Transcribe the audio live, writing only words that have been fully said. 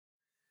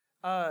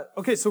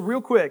Okay, so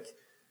real quick,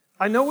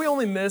 I know we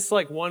only missed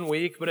like 1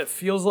 week, but it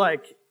feels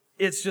like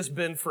it's just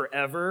been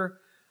forever.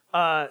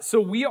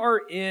 So we are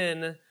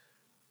in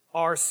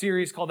our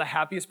series called The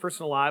Happiest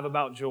Person Alive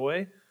about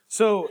joy.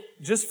 So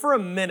just for a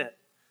minute,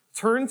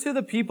 turn to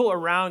the people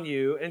around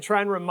you and try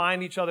and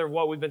remind each other of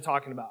what we've been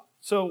talking about.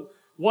 So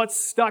what's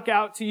stuck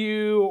out to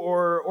you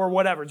or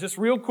whatever, just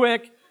real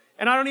quick.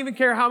 And I don't even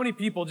care how many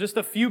people, just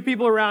a few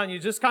people around you,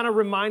 just kind of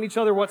remind each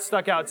other what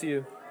stuck out to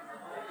you.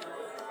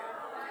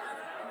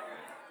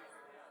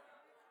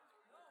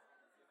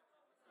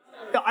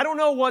 I don't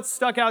know what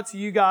stuck out to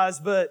you guys,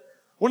 but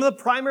one of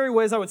the primary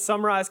ways I would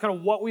summarize kind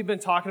of what we've been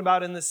talking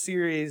about in this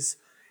series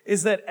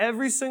is that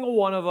every single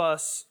one of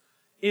us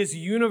is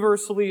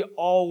universally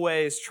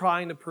always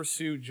trying to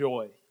pursue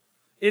joy.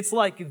 It's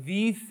like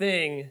the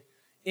thing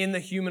in the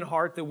human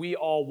heart that we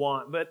all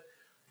want. But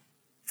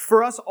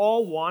for us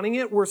all wanting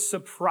it, we're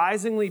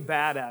surprisingly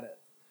bad at it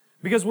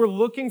because we're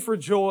looking for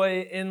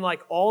joy in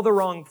like all the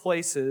wrong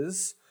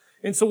places.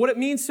 And so what it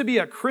means to be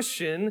a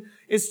Christian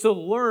is to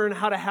learn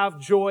how to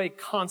have joy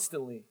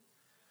constantly.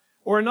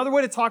 Or another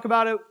way to talk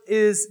about it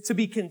is to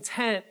be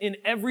content in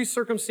every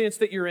circumstance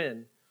that you're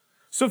in.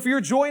 So for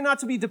your joy not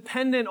to be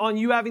dependent on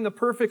you having the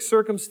perfect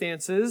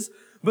circumstances,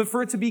 but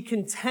for it to be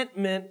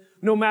contentment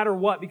no matter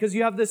what, because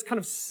you have this kind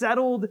of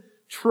settled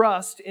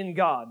trust in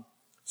God.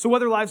 So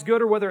whether life's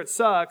good or whether it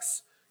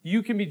sucks,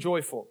 you can be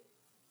joyful.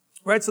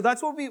 Right? So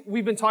that's what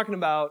we've been talking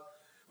about.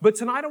 But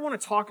tonight I want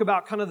to talk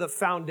about kind of the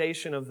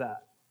foundation of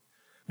that.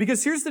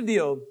 Because here's the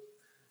deal.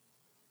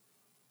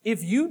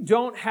 If you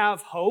don't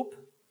have hope,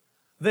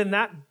 then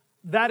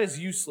that is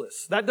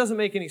useless. That doesn't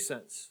make any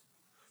sense.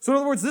 So in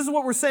other words, this is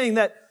what we're saying,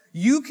 that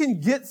you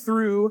can get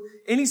through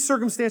any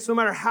circumstance, no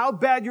matter how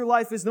bad your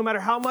life is, no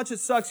matter how much it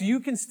sucks, you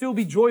can still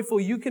be joyful,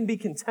 you can be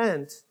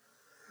content.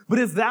 But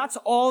if that's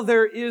all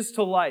there is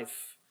to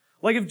life,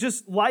 like if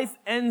just life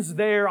ends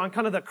there on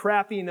kind of the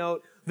crappy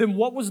note, then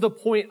what was the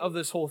point of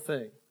this whole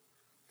thing?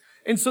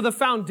 And so the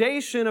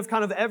foundation of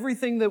kind of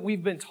everything that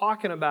we've been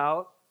talking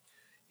about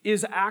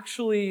is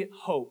actually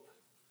hope.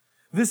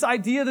 This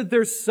idea that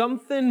there's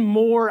something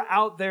more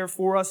out there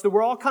for us that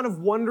we're all kind of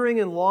wondering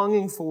and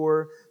longing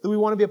for, that we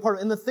want to be a part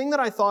of. And the thing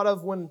that I thought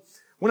of when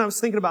I was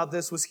thinking about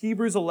this was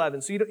Hebrews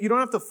 11. So you don't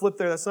have to flip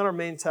there. That's not our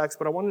main text,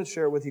 but I wanted to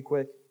share it with you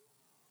quick.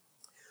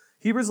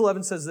 Hebrews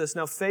 11 says this,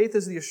 "Now faith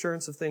is the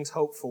assurance of things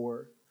hoped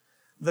for,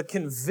 the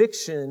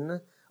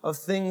conviction of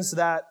things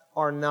that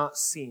are not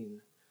seen."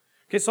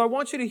 Okay, so I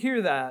want you to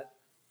hear that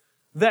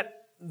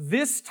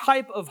this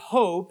type of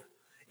hope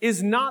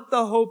is not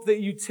the hope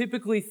that you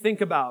typically think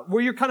about, where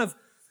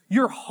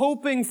you're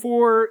hoping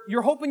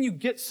you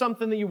get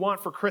something that you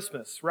want for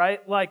Christmas,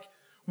 right? Like,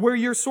 where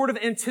you're sort of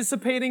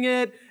anticipating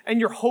it and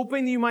you're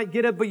hoping that you might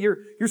get it, but you're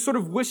sort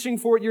of wishing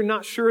for it, you're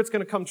not sure it's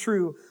going to come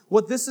true.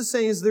 What this is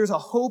saying is there's a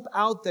hope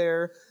out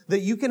there that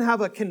you can have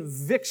a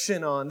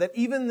conviction on, that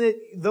even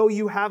though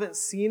you haven't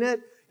seen it,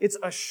 it's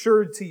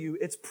assured to you,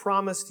 it's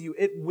promised to you,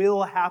 it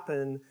will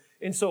happen.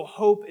 And so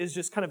hope is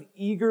just kind of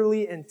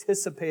eagerly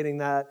anticipating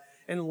that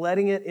and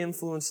letting it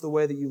influence the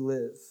way that you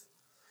live.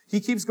 He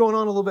keeps going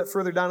on a little bit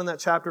further down in that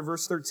chapter,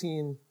 verse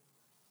 13.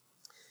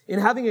 "In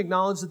having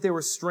acknowledged that they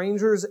were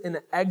strangers and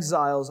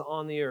exiles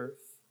on the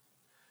earth."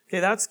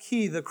 Okay, that's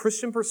key. The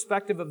Christian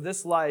perspective of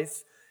this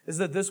life is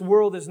that this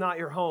world is not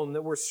your home,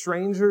 that we're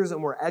strangers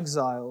and we're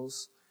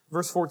exiles.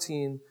 Verse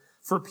 14,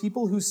 "For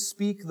people who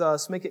speak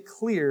thus make it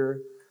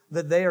clear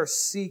that they are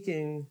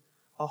seeking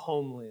a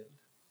homeland."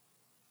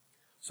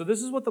 So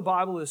this is what the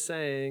Bible is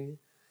saying,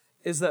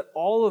 is that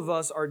all of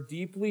us are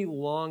deeply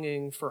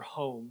longing for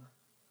home,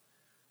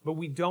 but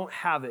we don't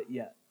have it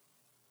yet.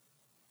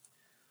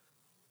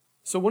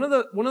 So one of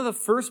the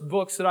first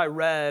books that I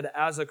read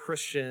as a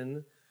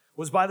Christian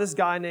was by this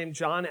guy named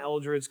John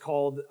Eldredge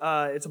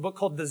it's a book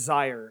called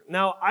Desire.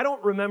 Now, I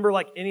don't remember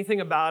like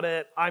anything about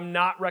it. I'm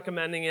not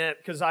recommending it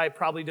because I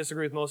probably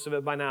disagree with most of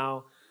it by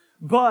now.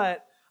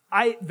 But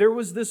there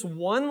was this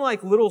one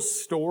like little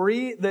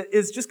story that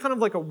is just kind of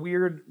like a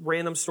weird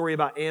random story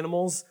about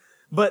animals,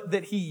 but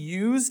that he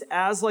used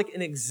as like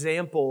an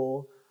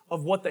example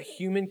of what the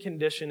human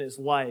condition is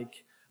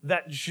like,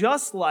 that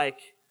just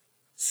like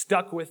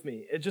stuck with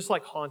me. It just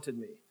like haunted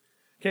me.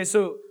 Okay,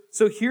 so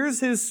here's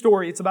his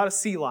story. It's about a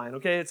sea lion,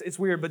 okay? It's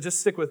weird, but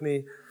just stick with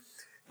me.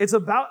 It's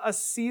about a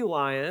sea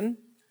lion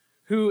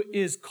who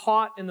is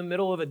caught in the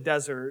middle of a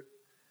desert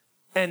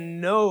and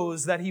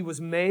knows that he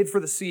was made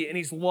for the sea, and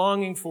he's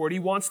longing for it. He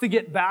wants to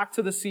get back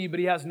to the sea, but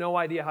he has no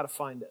idea how to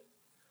find it.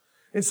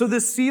 And so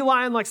this sea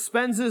lion like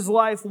spends his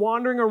life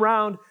wandering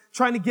around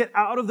trying to get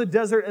out of the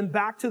desert and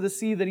back to the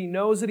sea that he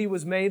knows that he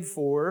was made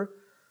for,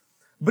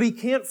 but he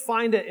can't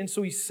find it, and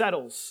so he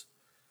settles.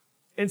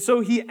 And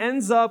so he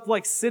ends up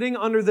like sitting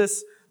under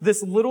this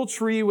little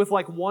tree with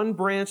like one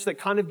branch that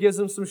kind of gives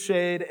him some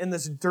shade and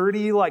this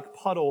dirty like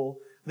puddle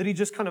that he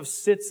just kind of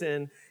sits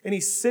in. And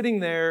he's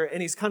sitting there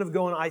and he's kind of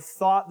going, I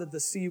thought that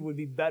the sea would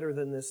be better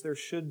than this. There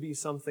should be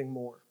something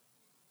more.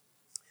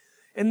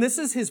 And this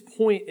is his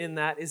point in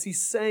that, is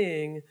he's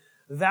saying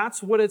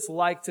that's what it's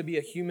like to be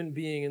a human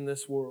being in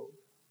this world.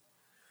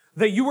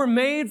 that you were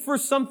made for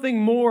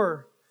something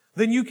more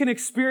than you can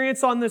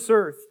experience on this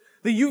earth.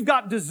 That you've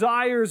got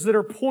desires that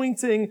are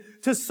pointing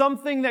to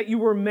something that you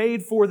were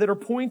made for, that are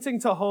pointing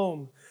to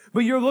home.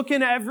 But you're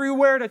looking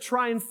everywhere to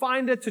try and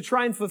find it, to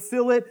try and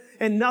fulfill it,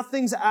 and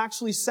nothing's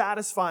actually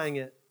satisfying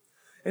it.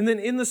 And then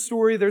in the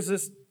story, there's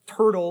this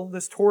turtle,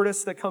 this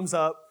tortoise that comes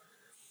up,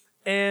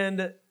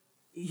 and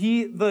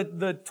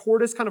the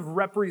tortoise kind of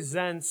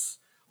represents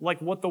like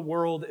what the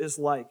world is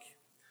like.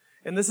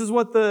 And this is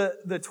what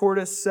the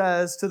tortoise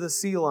says to the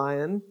sea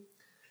lion,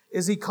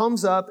 is he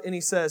comes up and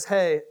he says,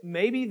 hey,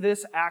 maybe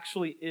this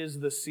actually is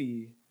the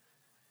sea.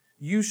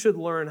 You should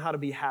learn how to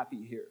be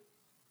happy here.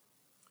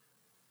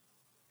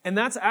 And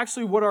that's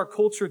actually what our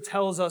culture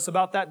tells us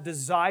about that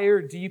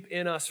desire deep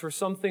in us for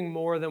something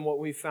more than what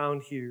we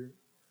found here.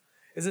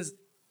 Is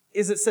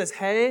it says,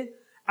 hey,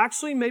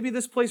 actually maybe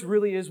this place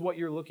really is what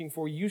you're looking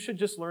for. You should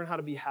just learn how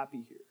to be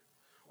happy here.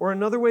 Or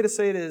another way to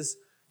say it is,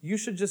 you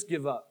should just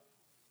give up.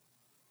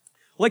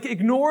 Like,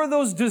 ignore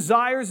those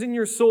desires in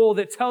your soul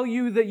that tell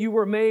you that you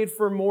were made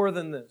for more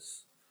than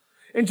this.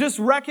 And just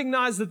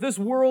recognize that this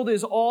world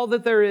is all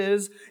that there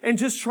is, and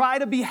just try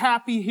to be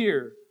happy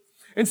here.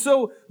 And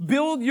so,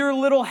 build your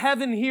little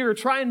heaven here.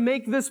 Try and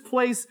make this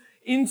place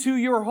into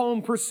your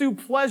home. Pursue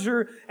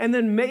pleasure, and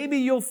then maybe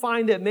you'll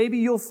find it. Maybe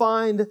you'll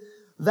find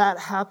that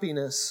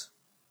happiness.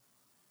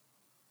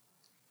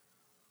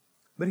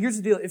 But here's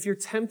the deal. If you're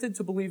tempted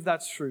to believe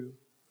that's true,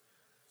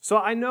 so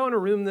I know in a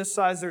room this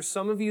size, there's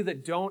some of you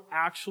that don't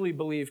actually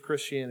believe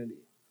Christianity.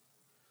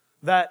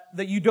 That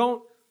you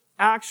don't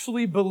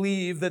actually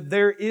believe that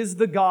there is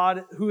the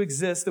God who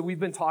exists that we've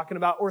been talking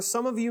about. Or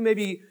some of you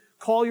maybe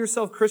call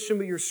yourself Christian,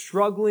 but you're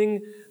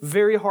struggling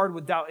very hard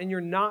with doubt, and you're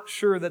not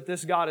sure that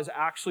this God is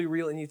actually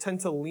real, and you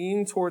tend to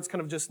lean towards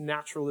kind of just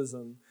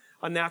naturalism,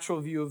 a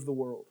natural view of the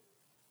world.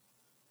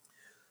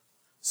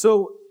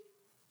 So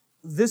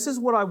this is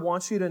what I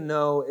want you to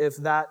know if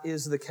that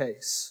is the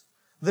case.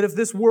 That if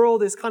this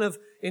world is kind of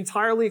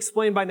entirely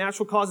explained by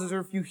natural causes, or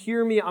if you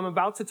hear me, I'm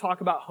about to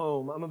talk about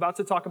home. I'm about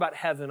to talk about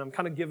heaven. I'm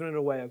kind of giving it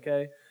away,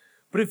 okay?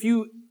 But if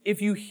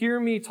you hear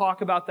me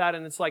talk about that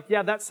and it's like,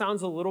 yeah, that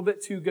sounds a little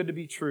bit too good to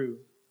be true.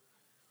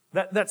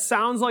 That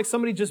sounds like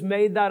somebody just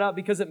made that up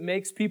because it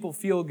makes people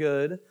feel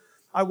good.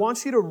 I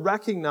want you to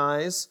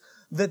recognize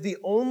that the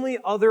only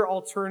other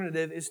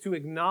alternative is to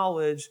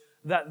acknowledge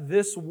that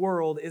this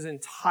world is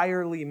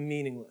entirely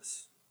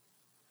meaningless.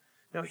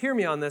 Now, hear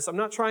me on this. I'm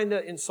not trying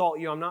to insult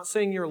you. I'm not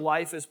saying your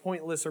life is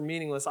pointless or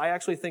meaningless. I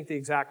actually think the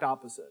exact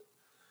opposite.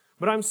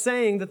 But I'm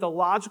saying that the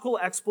logical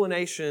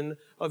explanation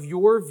of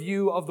your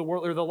view of the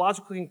world, or the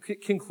logical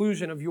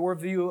conclusion of your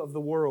view of the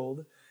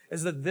world,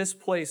 is that this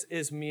place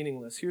is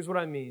meaningless. Here's what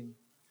I mean.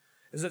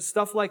 Is that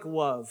stuff like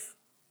love.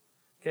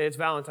 Okay, it's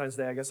Valentine's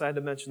Day. I guess I had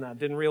to mention that.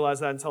 Didn't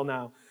realize that until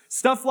now.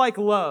 Stuff like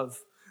love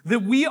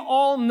that we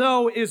all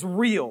know is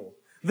real.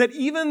 That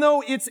even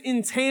though it's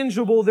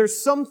intangible, there's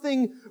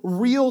something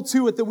real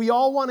to it, that we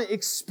all want to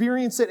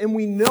experience it, and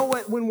we know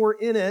it when we're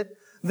in it,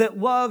 that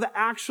love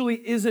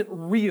actually isn't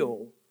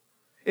real.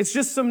 It's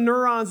just some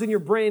neurons in your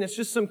brain. It's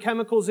just some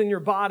chemicals in your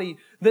body.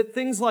 That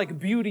things like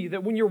beauty,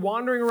 that when you're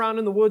wandering around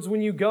in the woods,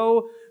 when you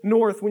go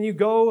north, when you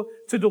go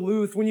to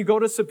Duluth, when you go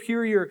to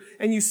Superior,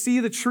 and you see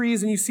the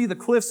trees and you see the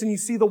cliffs and you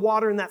see the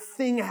water, and that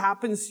thing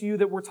happens to you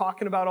that we're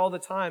talking about all the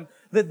time,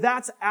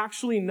 that's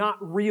actually not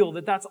real,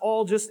 that's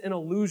all just an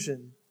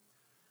illusion.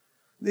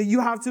 That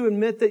you have to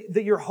admit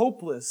that you're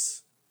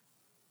hopeless.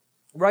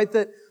 Right?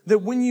 That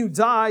when you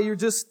die, you're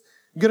just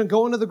going to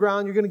go into the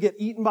ground, you're going to get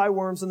eaten by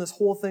worms, and this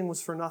whole thing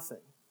was for nothing.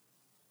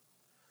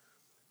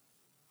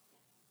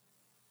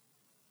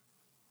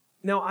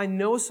 Now, I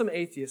know some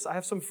atheists. I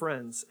have some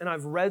friends, and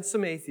I've read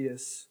some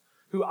atheists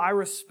who I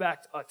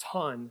respect a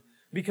ton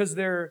because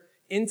they're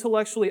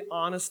intellectually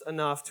honest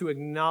enough to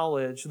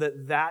acknowledge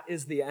that that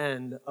is the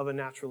end of a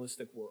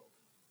naturalistic world.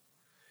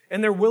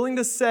 And they're willing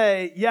to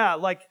say, yeah,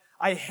 like,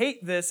 I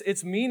hate this,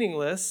 it's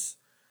meaningless,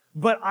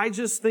 but I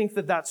just think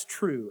that that's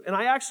true. And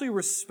I actually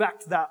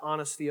respect that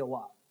honesty a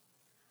lot.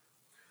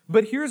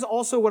 But here's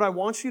also what I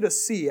want you to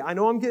see. I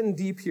know I'm getting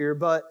deep here,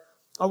 but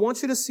I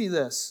want you to see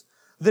this.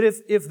 That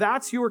if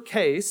that's your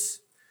case,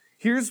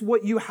 here's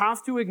what you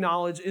have to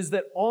acknowledge is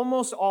that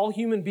almost all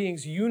human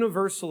beings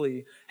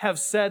universally have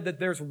said that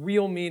there's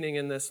real meaning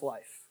in this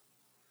life.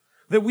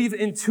 That we've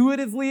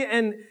intuitively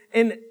and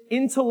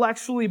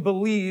intellectually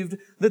believed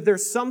that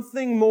there's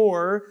something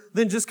more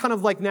than just kind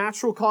of like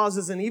natural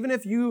causes. And even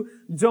if you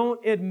don't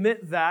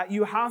admit that,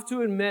 you have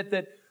to admit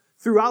that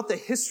throughout the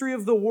history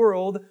of the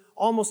world,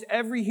 almost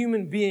every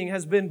human being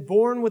has been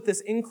born with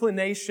this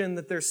inclination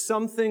that there's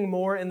something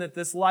more and that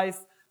this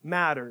life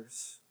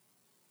matters.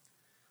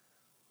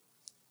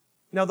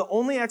 Now, the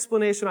only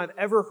explanation I've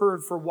ever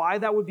heard for why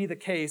that would be the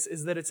case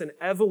is that it's an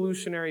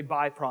evolutionary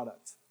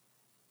byproduct.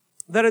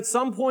 That at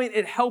some point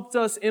it helped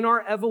us in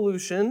our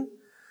evolution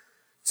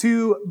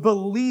to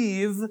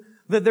believe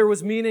that there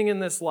was meaning in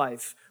this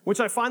life, which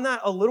I find that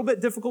a little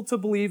bit difficult to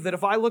believe, that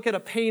if I look at a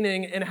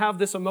painting and have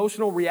this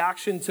emotional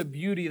reaction to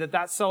beauty,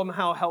 that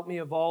somehow helped me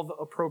evolve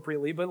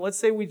appropriately. But let's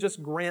say we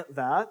just grant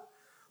that.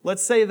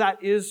 Let's say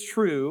that is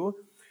true.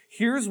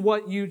 here's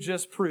what you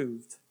just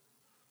proved,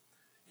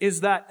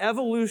 is that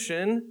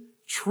evolution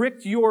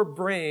tricked your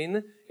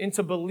brain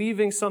into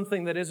believing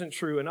something that isn't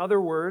true. In other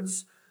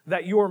words,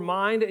 that your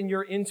mind and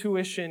your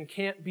intuition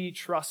can't be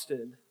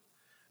trusted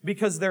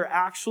because they're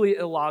actually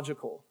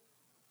illogical.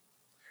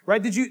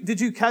 Right? Did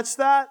you catch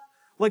that?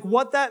 Like,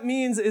 what that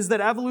means is that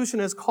evolution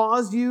has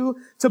caused you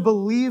to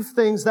believe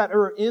things that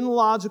are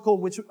illogical,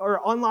 which are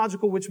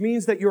unlogical, which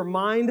means that your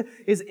mind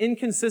is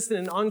inconsistent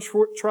and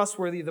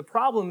untrustworthy. The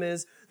problem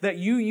is that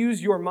you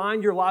use your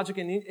mind, your logic,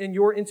 and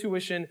your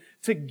intuition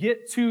to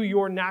get to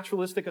your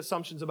naturalistic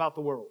assumptions about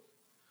the world.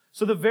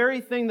 So the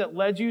very thing that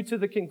led you to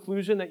the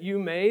conclusion that you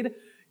made,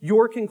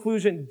 your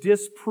conclusion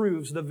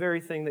disproves the very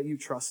thing that you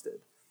trusted.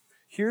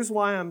 Here's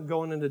why I'm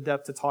going into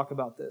depth to talk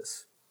about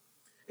this.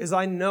 Is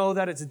I know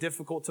that it's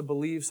difficult to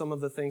believe some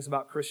of the things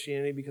about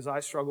Christianity because I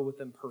struggle with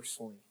them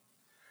personally.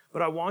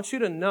 But I want you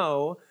to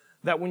know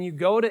that when you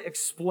go to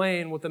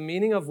explain what the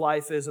meaning of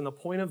life is and the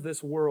point of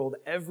this world,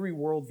 every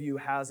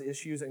worldview has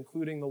issues,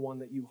 including the one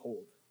that you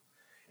hold.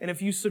 And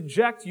if you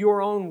subject your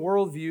own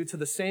worldview to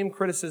the same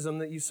criticism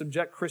that you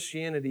subject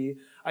Christianity,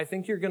 I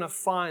think you're going to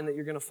find that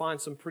you're going to find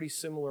some pretty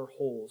similar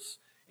holes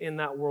in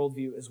that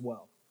worldview as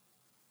well.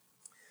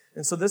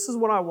 And so this is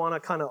what I want to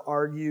kind of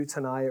argue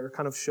tonight, or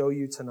kind of show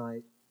you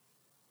tonight,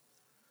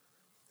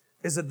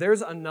 is that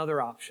there's another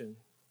option.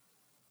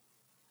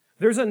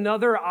 There's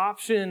another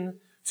option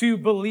to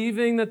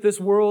believing that this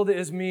world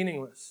is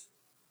meaningless.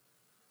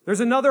 There's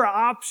another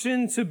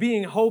option to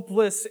being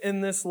hopeless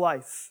in this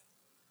life.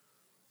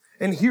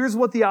 And here's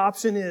what the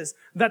option is,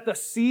 that the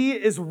sea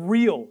is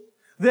real,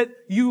 that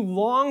you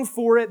long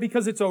for it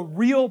because it's a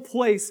real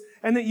place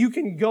and that you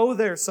can go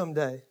there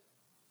someday.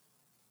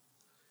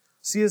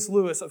 C.S.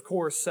 Lewis, of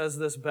course, says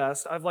this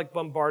best. I've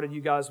bombarded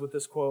you guys with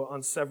this quote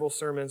on several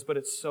sermons, but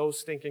it's so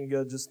stinking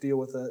good, just deal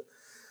with it.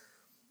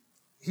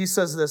 He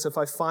says this, if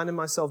I find in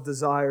myself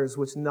desires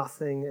which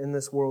nothing in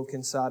this world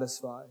can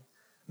satisfy,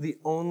 the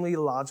only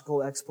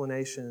logical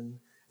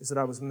explanation is that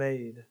I was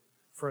made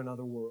for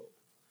another world.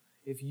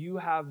 If you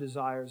have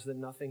desires that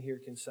nothing here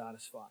can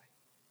satisfy,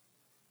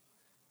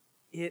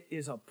 it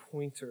is a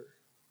pointer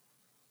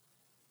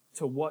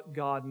to what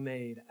God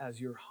made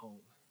as your home.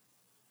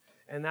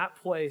 And that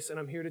place, and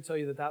I'm here to tell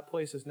you that that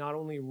place is not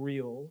only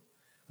real,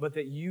 but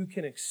that you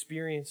can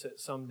experience it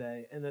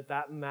someday, and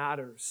that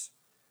matters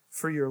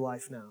for your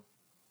life now.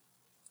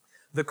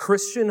 The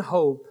Christian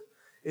hope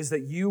is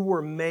that you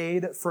were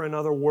made for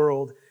another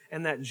world,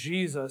 and that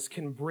Jesus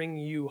can bring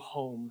you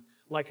home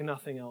like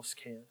nothing else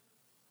can.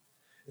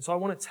 And so I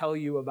want to tell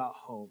you about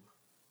home.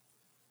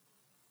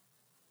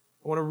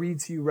 I want to read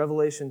to you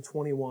Revelation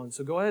 21.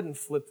 So go ahead and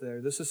flip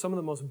there. This is some of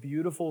the most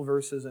beautiful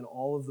verses in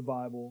all of the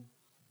Bible.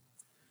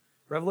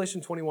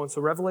 Revelation 21. So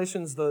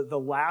Revelation's the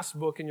last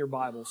book in your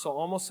Bible. So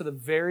almost to the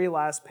very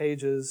last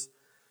pages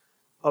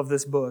of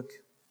this book.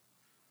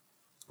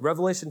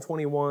 Revelation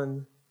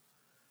 21,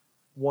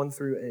 1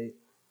 through 8.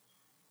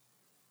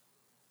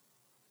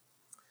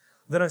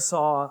 Then I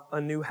saw a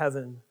new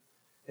heaven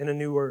and a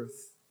new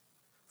earth.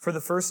 For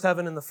the first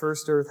heaven and the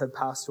first earth had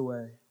passed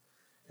away,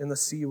 and the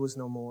sea was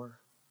no more.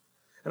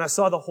 And I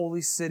saw the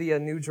holy city, a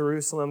new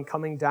Jerusalem,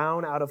 coming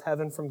down out of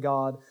heaven from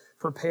God,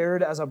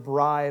 prepared as a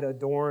bride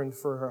adorned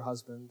for her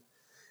husband.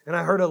 And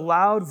I heard a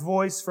loud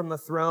voice from the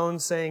throne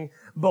saying,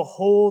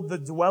 behold, the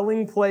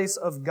dwelling place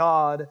of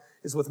God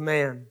is with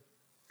man.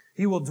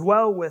 He will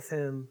dwell with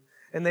him,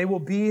 and they will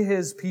be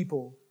his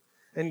people.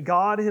 And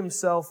God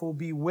himself will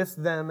be with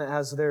them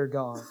as their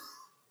God.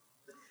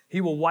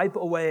 He will wipe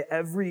away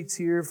every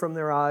tear from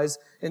their eyes,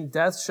 and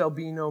death shall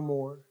be no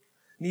more.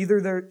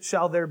 Neither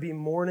shall there be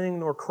mourning,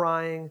 nor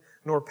crying,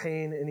 nor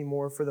pain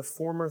anymore, for the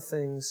former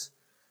things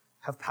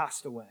have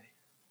passed away.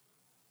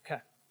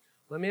 Okay,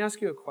 let me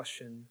ask you a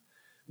question.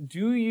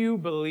 Do you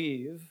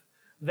believe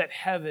that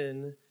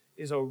heaven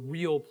is a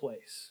real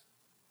place?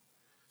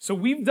 So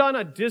we've done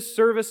a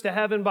disservice to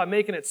heaven by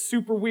making it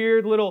super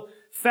weird, little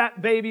fat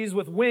babies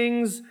with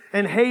wings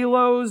and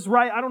halos,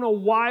 right? I don't know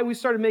why we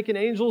started making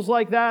angels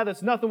like that.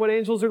 That's nothing what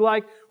angels are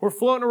like. We're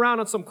floating around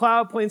on some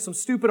cloud playing some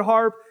stupid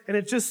harp, and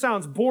it just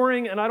sounds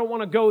boring, and I don't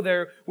want to go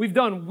there. We've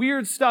done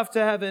weird stuff to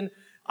heaven.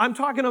 I'm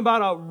talking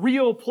about a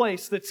real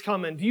place that's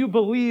coming. Do you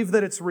believe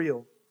that it's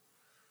real?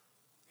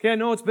 Okay, I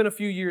know it's been a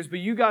few years, but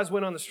you guys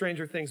went on the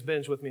Stranger Things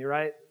binge with me,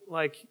 right?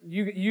 Like,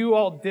 you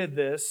all did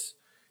this.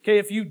 Okay,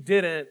 if you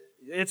didn't,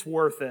 it's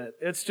worth it.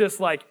 It's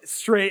just like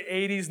straight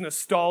 80s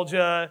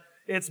nostalgia.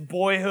 It's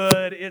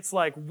boyhood. It's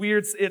like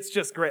weird. It's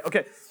just great.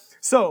 Okay,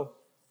 so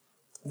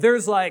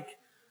there's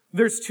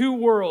two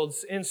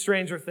worlds in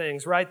Stranger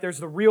Things, right? There's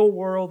the real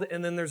world,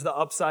 and then there's the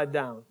upside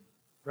down,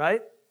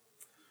 right?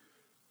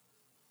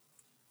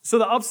 So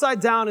the upside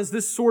down is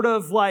this sort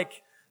of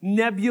like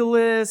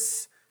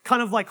nebulous,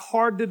 kind of like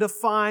hard to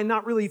define,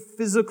 not really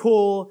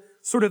physical,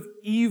 sort of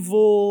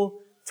evil,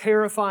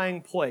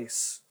 terrifying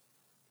place.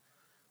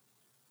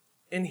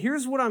 And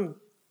here's what I'm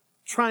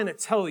trying to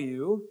tell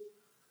you,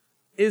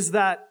 is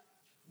that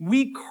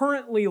we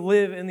currently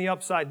live in the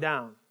upside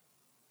down.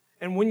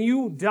 And when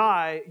you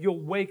die, you'll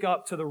wake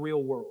up to the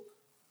real world.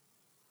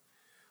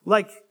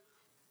 Like,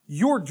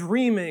 You're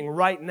dreaming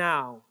right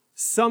now.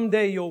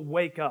 Someday you'll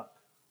wake up.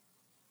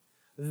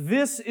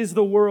 This is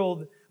the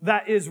world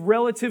that is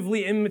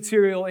relatively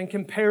immaterial in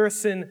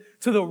comparison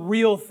to the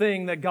real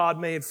thing that God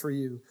made for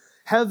you.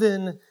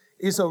 Heaven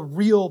is a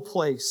real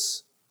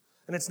place.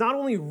 And it's not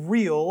only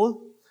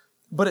real,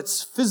 but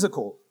it's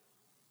physical.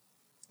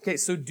 Okay,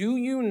 so do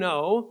you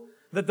know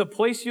that the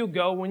place you'll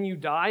go when you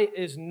die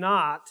is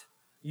not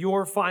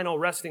your final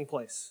resting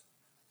place?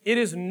 It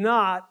is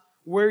not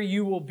where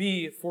you will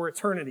be for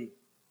eternity.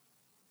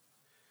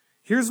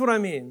 Here's what I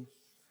mean,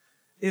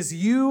 is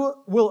you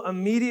will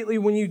immediately,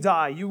 when you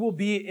die, you will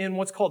be in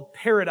what's called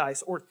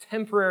paradise or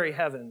temporary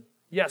heaven.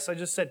 Yes, I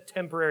just said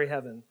temporary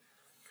heaven.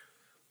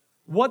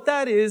 What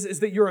that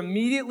is that you're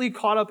immediately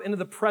caught up into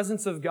the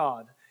presence of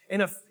God in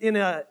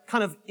a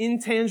kind of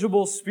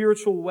intangible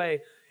spiritual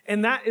way.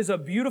 And that is a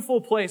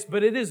beautiful place,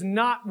 but it is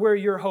not where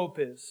your hope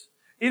is.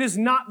 It is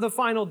not the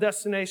final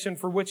destination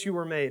for which you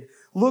were made.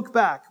 Look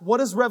back. What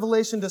does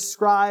Revelation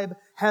describe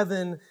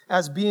heaven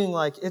as being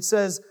like? It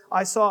says,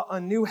 I saw a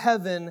new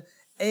heaven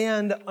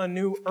and a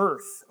new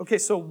earth. Okay,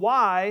 so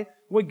why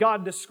would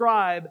God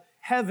describe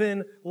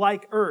heaven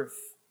like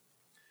earth?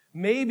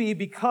 Maybe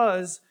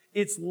because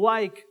it's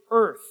like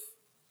earth.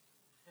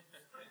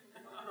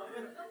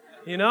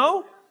 You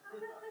know?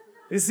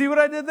 You see what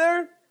I did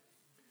there?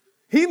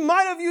 He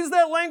might have used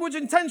that language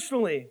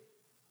intentionally.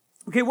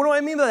 Okay, what do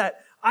I mean by that?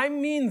 I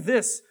mean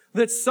this,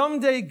 that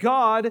someday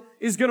God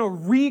is going to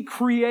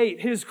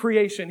recreate His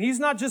creation. He's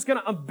not just going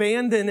to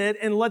abandon it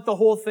and let the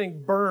whole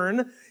thing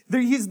burn.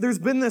 There's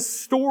been this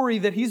story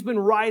that He's been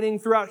writing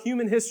throughout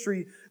human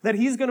history that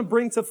He's going to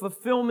bring to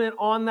fulfillment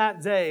on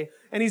that day.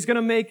 And He's going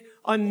to make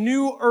a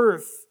new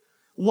earth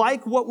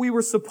like what we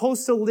were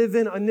supposed to live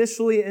in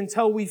initially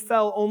until we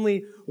fell,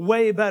 only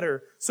way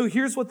better. So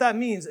here's what that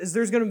means, is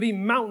there's going to be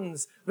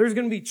mountains, there's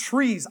going to be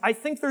trees. I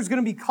think there's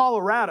going to be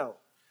Colorado.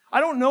 I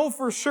don't know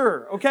for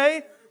sure,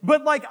 okay?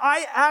 But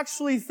I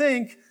actually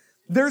think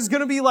there's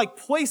going to be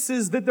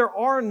places that there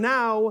are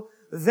now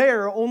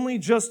there, only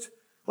just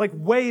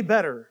way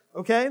better,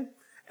 okay?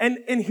 And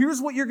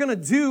here's what you're going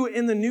to do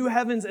in the new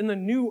heavens and the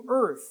new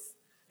earth,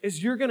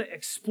 is you're going to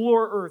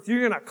explore earth.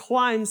 You're going to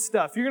climb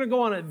stuff. You're going to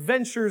go on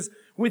adventures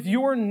with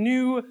your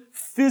new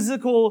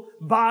physical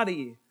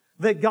body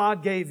that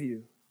God gave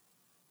you.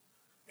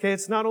 Okay,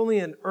 it's not only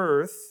an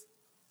earth,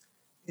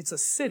 it's a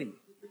city.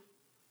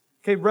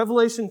 Okay,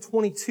 Revelation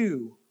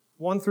 22,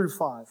 1 through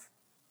 5.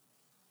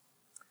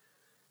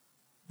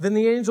 Then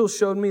the angel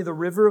showed me the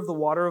river of the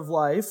water of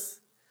life,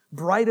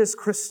 bright as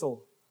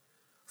crystal,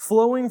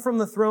 flowing from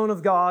the throne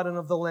of God and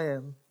of the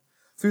Lamb,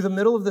 through the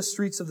middle of the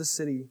streets of the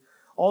city.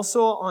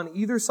 Also on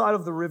either side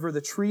of the river, the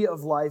tree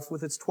of life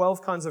with its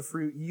 12 kinds of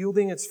fruit,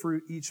 yielding its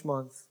fruit each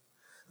month.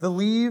 The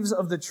leaves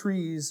of the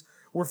trees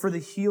were for the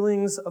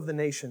healings of the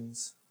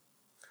nations.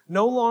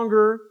 No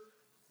longer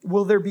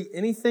will there be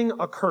anything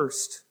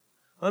accursed.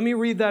 Let me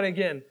read that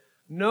again.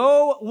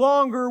 No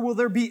longer will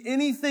there be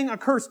anything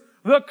accursed.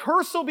 The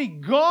curse will be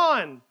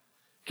gone.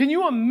 Can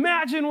you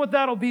imagine what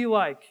that'll be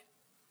like?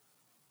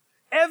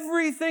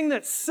 Everything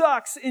that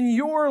sucks in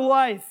your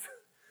life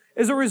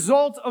is a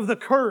result of the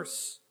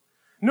curse.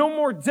 No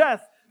more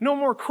death, no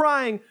more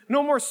crying,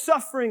 no more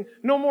suffering,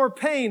 no more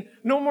pain,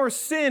 no more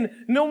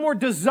sin, no more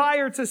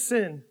desire to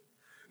sin.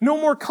 No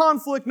more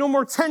conflict, no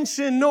more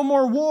tension, no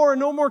more war,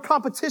 no more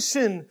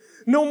competition,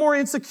 no more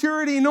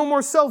insecurity, no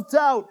more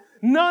self-doubt.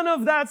 None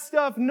of that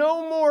stuff,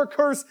 no more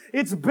curse.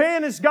 It's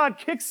banished. God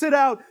kicks it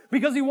out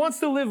because He wants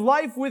to live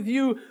life with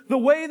you the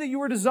way that you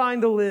were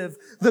designed to live.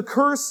 The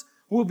curse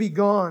will be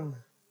gone.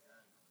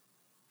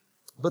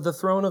 But the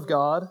throne of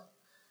God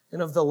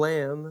and of the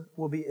Lamb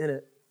will be in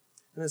it,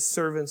 and His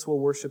servants will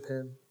worship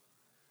Him.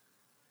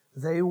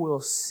 They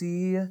will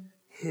see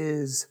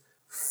His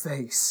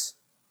face,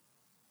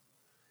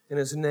 and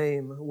His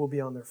name will be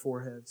on their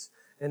foreheads,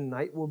 and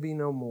night will be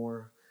no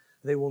more.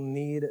 They will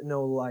need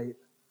no light.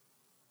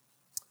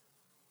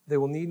 They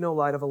will need no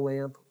light of a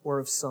lamp or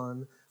of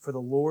sun, for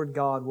the Lord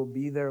God will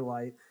be their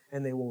light,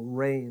 and they will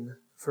reign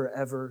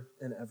forever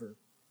and ever.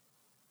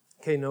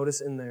 Okay,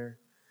 notice in there,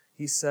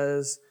 He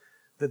says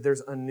that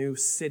there's a new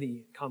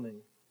city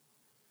coming.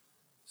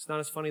 It's not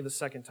as funny the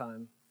second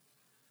time,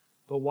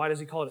 but why does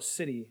He call it a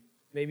city?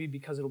 Maybe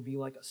because it'll be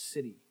like a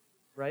city,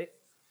 right?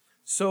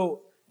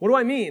 So, what do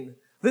I mean?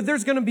 That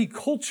there's going to be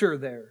culture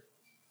there.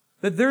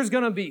 That there's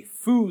going to be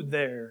food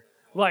there,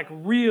 like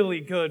really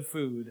good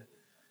food.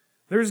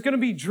 There's going to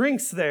be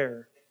drinks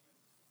there,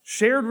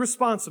 shared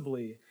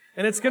responsibly,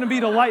 and it's going to be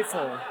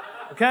delightful,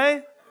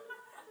 okay?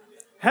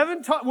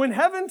 When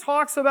heaven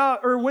talks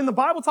about, or when the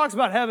Bible talks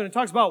about heaven, it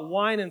talks about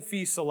wine and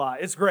feasts a lot.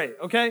 It's great,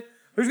 okay?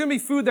 There's going to be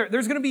food there.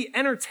 There's going to be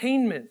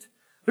entertainment.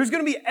 There's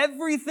going to be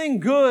everything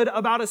good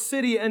about a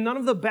city and none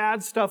of the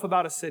bad stuff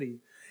about a city.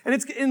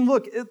 And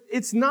look,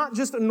 it's not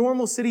just a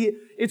normal city.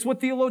 It's what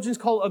theologians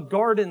call a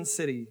garden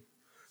city.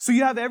 So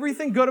you have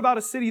everything good about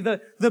a city,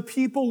 the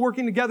people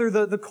working together,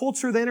 the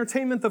culture, the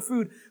entertainment, the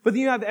food. But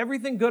then you have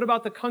everything good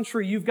about the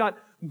country. You've got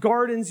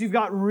gardens, you've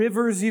got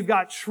rivers, you've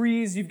got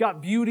trees, you've got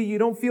beauty. You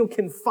don't feel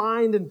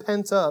confined and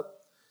pent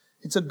up.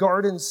 It's a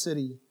garden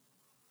city.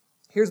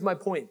 Here's my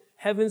point.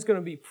 Heaven's going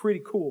to be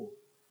pretty cool.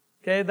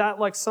 Okay, that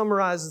like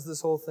summarizes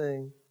this whole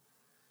thing.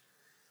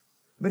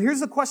 But here's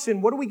the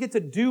question, what do we get to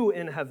do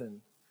in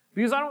heaven?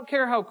 Because I don't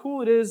care how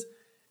cool it is,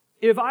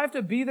 if I have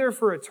to be there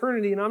for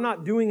eternity and I'm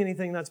not doing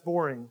anything, that's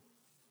boring.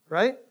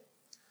 Right?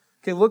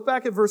 Okay, look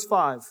back at verse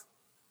 5.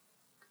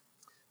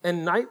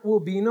 And night will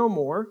be no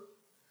more.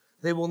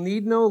 They will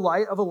need no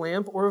light of a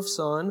lamp or of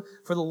sun,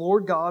 for the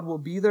Lord God will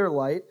be their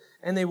light,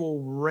 and they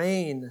will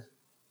reign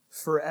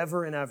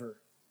forever and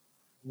ever.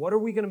 What are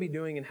we going to be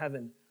doing in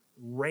heaven?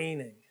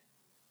 Reigning.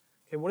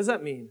 Okay, what does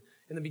that mean?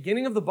 In the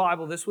beginning of the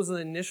Bible, this was the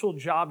initial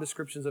job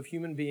descriptions of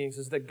human beings,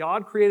 is that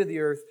God created the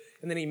earth,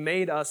 and then He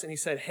made us, and He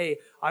said, hey,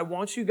 I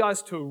want you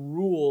guys to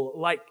rule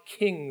like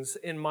kings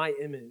in my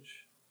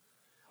image.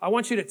 I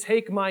want you to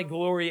take my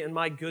glory and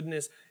my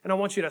goodness, and I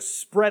want you to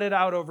spread it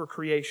out over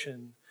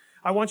creation.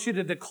 I want you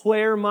to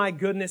declare my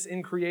goodness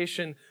in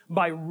creation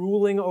by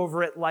ruling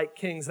over it like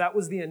kings. That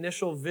was the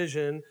initial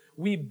vision.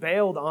 We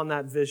bailed on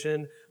that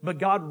vision, but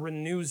God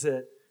renews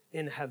it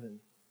in heaven.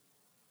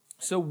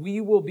 So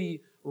we will be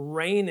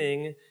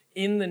reigning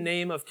in the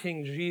name of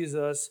King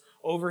Jesus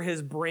over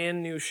His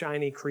brand new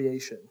shiny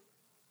creation.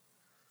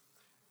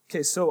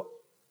 Okay, so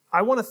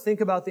I want to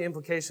think about the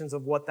implications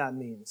of what that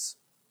means.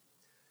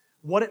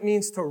 What it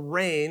means to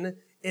reign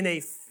in a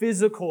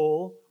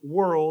physical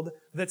world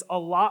that's a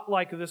lot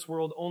like this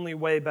world, only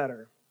way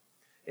better.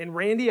 And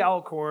Randy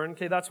Alcorn,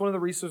 okay, that's one of the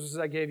resources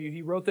I gave you.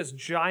 He wrote this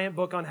giant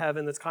book on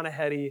heaven that's kind of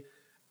heady.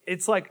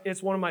 It's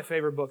one of my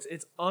favorite books.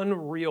 It's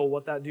unreal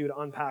what that dude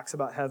unpacks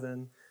about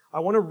heaven. I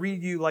want to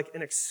read you like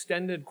an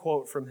extended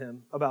quote from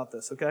him about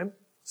this, okay?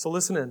 So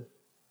listen in.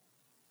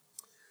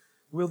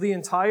 Will the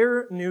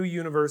entire new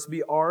universe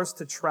be ours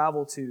to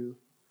travel to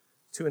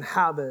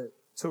inhabit,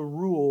 to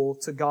rule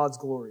to God's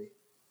glory?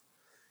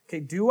 Okay,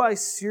 do I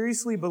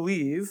seriously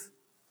believe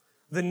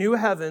the new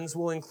heavens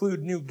will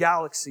include new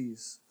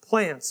galaxies,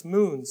 planets,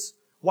 moons,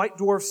 white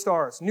dwarf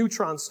stars,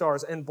 neutron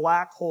stars, and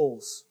black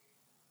holes?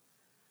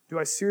 Do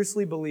I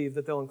seriously believe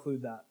that they'll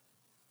include that?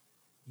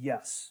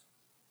 Yes.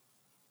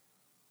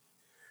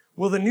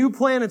 Will the new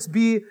planets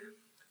be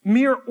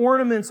mere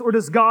ornaments, or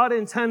does God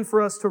intend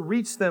for us to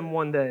reach them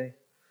one day?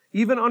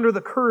 Even under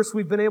the curse,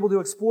 we've been able to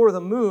explore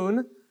the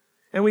moon,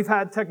 and we've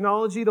had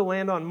technology to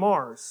land on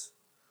Mars.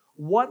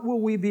 What will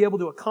we be able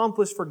to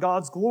accomplish for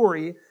God's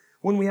glory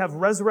when we have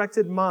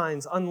resurrected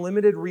minds,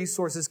 unlimited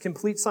resources,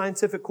 complete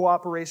scientific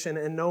cooperation,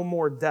 and no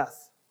more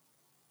death?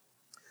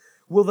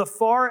 Will the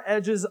far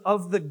edges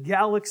of the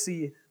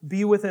galaxy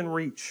be within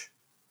reach?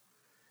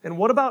 And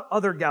what about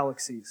other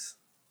galaxies?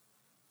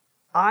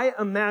 I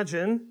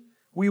imagine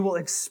we will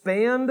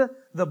expand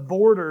the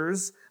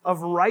borders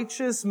of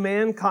righteous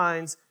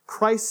mankind's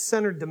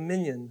Christ-centered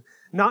dominion,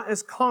 not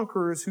as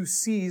conquerors who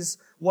seize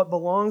what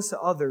belongs to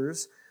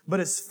others, but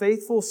as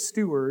faithful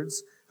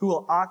stewards who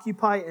will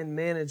occupy and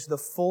manage the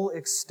full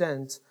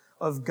extent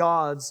of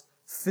God's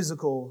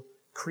physical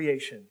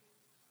creation.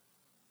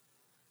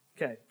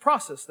 Okay,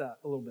 process that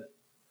a little bit.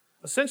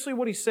 Essentially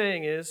what he's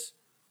saying is,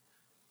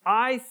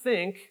 I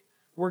think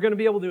we're going to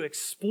be able to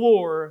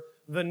explore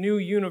the new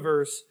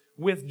universe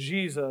with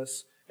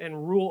Jesus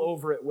and rule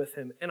over it with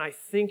Him. And I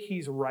think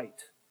he's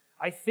right.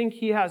 I think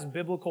he has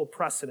biblical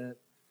precedent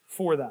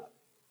for that.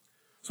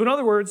 So in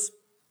other words,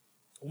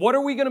 what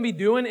are we going to be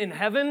doing in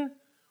heaven?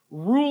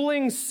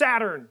 Ruling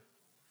Saturn.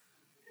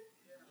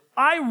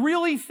 I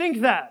really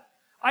think that.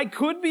 I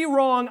could be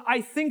wrong.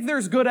 I think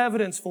there's good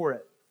evidence for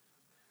it.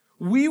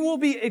 We will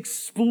be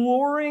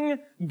exploring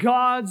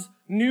God's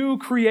new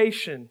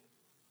creation.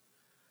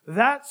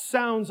 That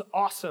sounds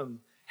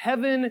awesome.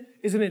 Heaven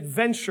is an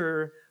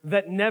adventure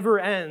that never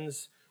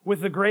ends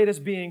with the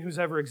greatest being who's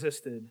ever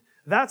existed.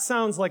 That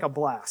sounds like a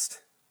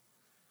blast.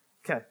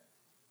 Okay.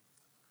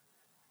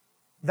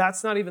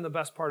 That's not even the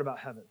best part about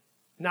heaven.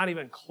 Not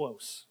even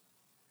close.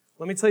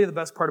 Let me tell you the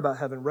best part about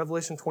heaven.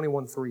 Revelation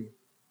 21:3.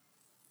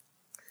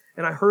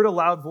 And I heard a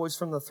loud voice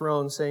from the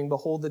throne saying,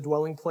 behold, the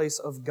dwelling place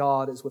of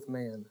God is with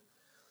man.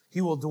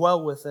 He will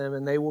dwell with them,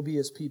 and they will be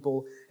His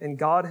people, and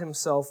God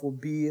Himself will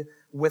be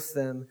with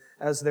them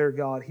as their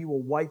God. He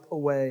will wipe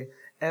away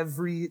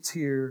every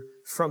tear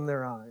from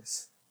their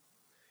eyes.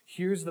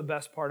 Here's the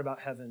best part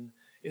about heaven,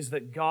 is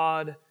that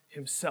God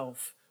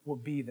Himself will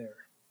be there.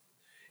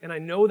 And I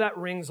know that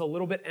rings a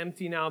little bit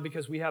empty now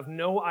because we have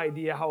no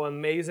idea how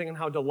amazing and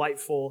how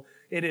delightful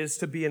it is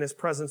to be in His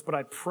presence, but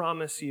I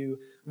promise you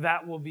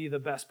that will be the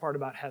best part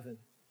about heaven.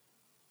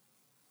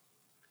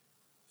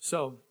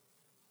 So,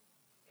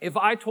 if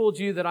I told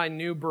you that I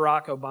knew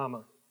Barack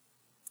Obama,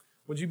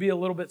 would you be a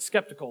little bit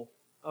skeptical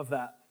of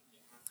that?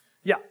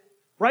 Yeah,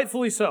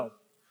 rightfully so.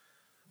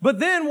 But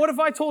then what if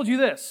I told you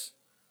this?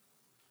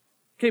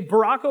 Okay,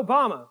 Barack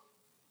Obama,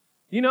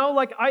 you know,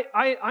 like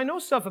I know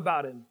stuff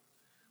about him.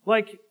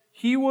 Like,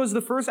 he was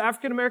the first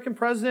African-American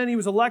president. He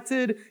was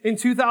elected in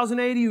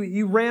 2008.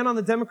 He ran on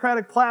the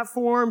Democratic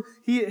platform.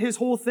 His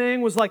whole thing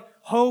was like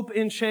hope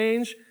and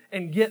change.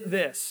 And get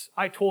this,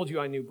 I told you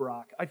I knew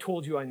Barack. I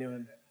told you I knew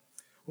him.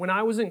 When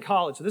I was in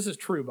college, this is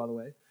true, by the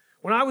way.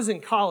 When I was in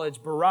college,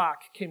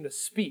 Barack came to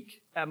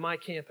speak at my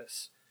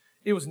campus.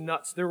 It was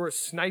nuts. There were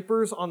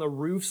snipers on the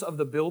roofs of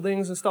the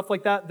buildings and stuff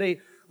like that. They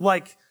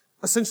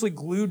essentially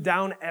glued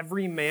down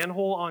every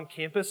manhole on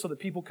campus so that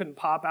people couldn't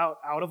pop out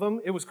of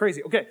them. It was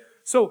crazy. Okay,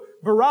 so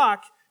Barack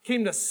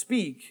came to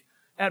speak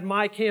at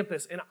my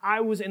campus, and I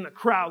was in the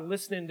crowd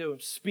listening to him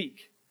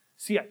speak.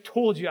 See, I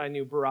told you I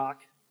knew Barack.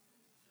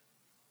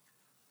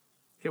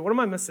 Okay, what am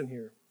I missing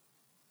here?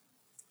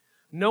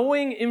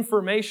 Knowing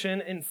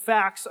information and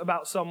facts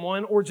about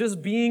someone or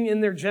just being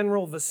in their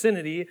general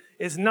vicinity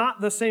is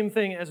not the same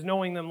thing as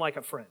knowing them like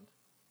a friend.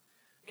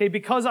 Okay,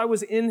 because I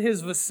was in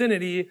his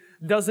vicinity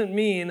doesn't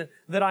mean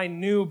that I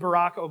knew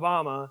Barack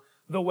Obama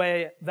the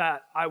way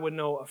that I would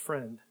know a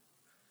friend.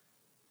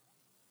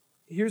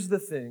 Here's the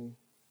thing,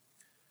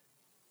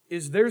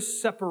 is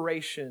there's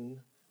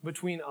separation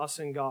between us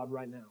and God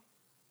right now.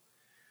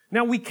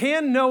 Now, we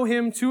can know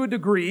him to a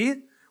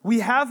degree.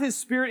 We have his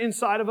Spirit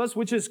inside of us,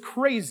 which is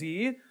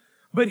crazy.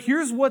 But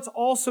here's what's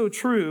also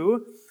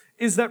true,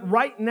 is that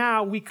right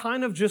now we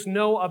kind of just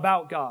know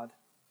about God.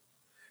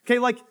 Okay,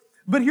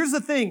 but here's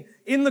the thing.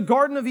 In the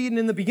Garden of Eden,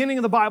 in the beginning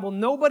of the Bible,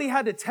 nobody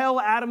had to tell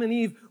Adam and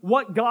Eve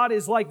what God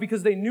is like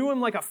because they knew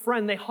him like a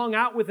friend. They hung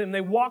out with him.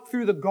 They walked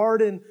through the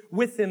garden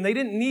with him. They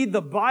didn't need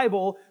the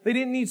Bible. They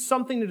didn't need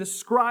something to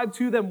describe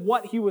to them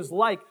what he was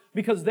like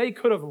because they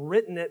could have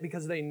written it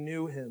because they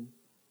knew him.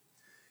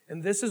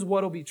 And this is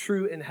what will be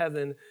true in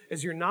heaven,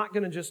 is you're not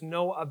going to just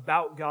know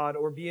about God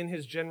or be in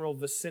his general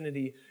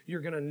vicinity. You're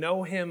going to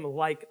know him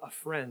like a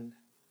friend.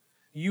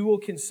 You will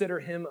consider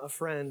him a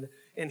friend,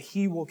 and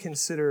he will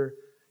consider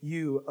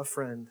you a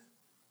friend.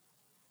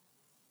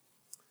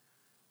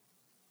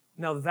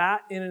 Now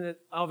that in and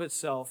of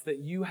itself, that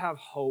you have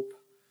hope,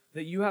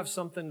 that you have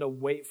something to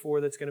wait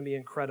for that's going to be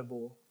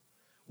incredible,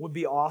 would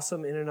be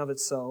awesome in and of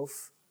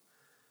itself.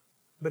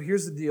 But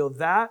here's the deal.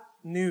 That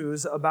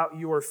news about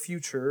your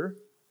future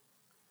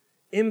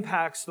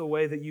impacts the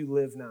way that you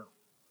live now.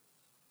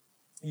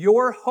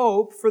 Your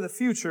hope for the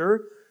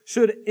future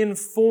should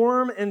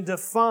inform and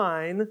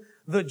define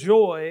the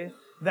joy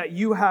that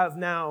you have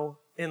now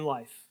in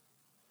life.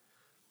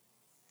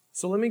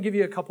 So let me give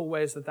you a couple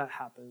ways that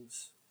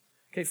happens.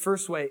 Okay,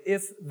 first way,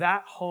 if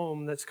that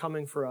home that's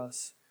coming for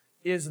us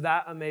is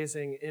that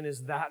amazing and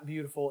is that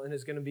beautiful and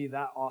is going to be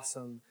that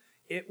awesome,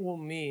 it will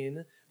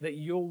mean that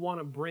you'll want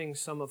to bring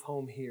some of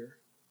home here.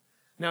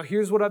 Now,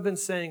 here's what I've been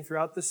saying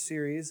throughout this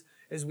series,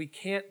 is we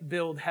can't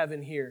build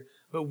heaven here,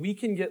 but we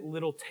can get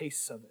little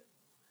tastes of it.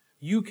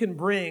 You can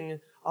bring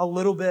a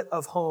little bit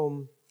of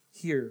home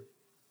here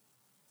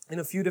in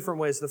a few different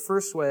ways. The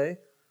first way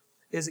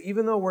is,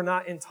 even though we're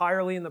not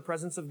entirely in the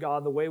presence of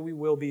God the way we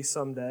will be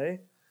someday,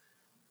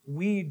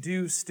 we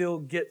do still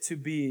get to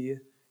be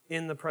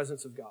in the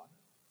presence of God.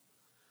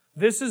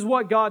 This is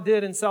what God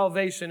did in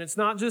salvation. It's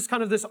not just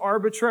kind of this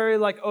arbitrary,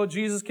 oh,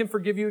 Jesus can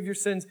forgive you of your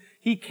sins.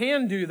 He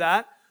can do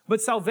that. But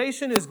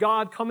salvation is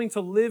God coming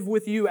to live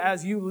with you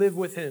as you live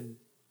with him.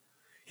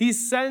 He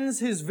sends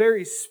his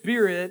very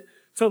Spirit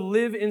to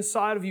live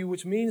inside of you,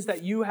 which means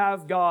that you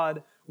have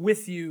God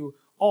with you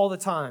all the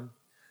time.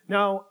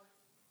 Now,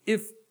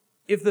 if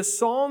the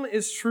psalm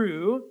is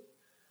true,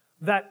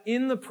 that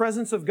in the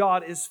presence of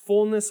God is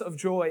fullness of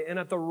joy, and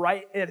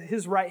at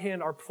his right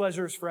hand are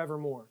pleasures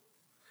forevermore.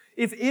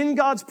 If in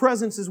God's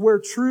presence is where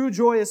true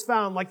joy is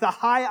found, like the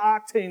high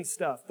octane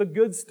stuff, the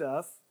good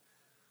stuff,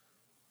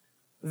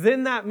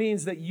 then that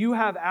means that you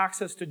have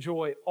access to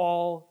joy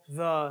all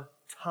the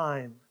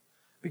time,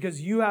 because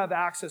you have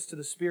access to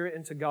the Spirit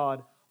and to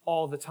God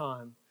all the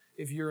time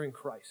if you're in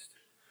Christ.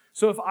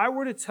 So if I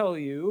were to tell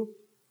you,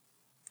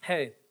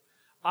 hey,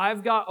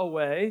 I've got a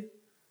way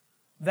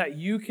that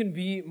you can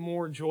be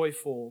more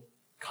joyful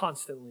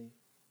constantly,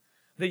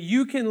 that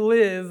you can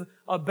live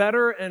a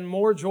better and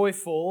more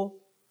joyful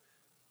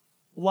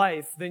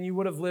life than you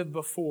would have lived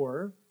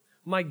before,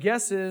 my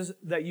guess is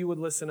that you would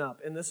listen up.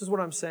 And this is what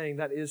I'm saying,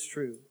 that is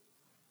true.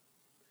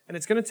 And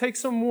it's going to take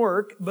some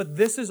work, but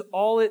this is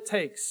all it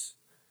takes,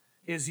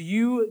 is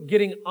you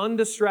getting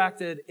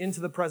undistracted into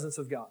the presence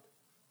of God.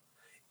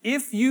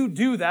 If you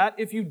do that,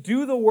 if you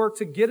do the work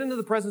to get into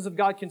the presence of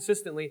God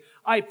consistently,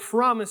 I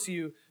promise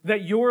you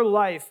that your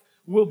life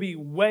will be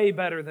way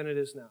better than it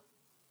is now.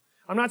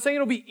 I'm not saying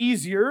it'll be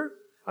easier.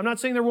 I'm not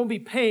saying there won't be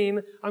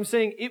pain. I'm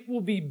saying it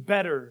will be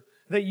better,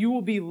 that you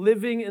will be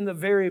living in the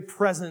very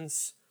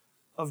presence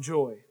of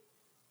joy.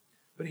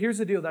 But here's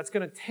the deal. That's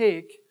going to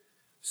take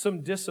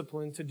some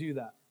discipline to do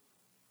that,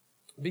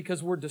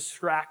 because we're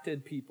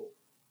distracted people.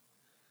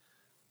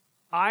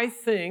 I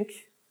think,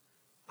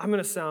 I'm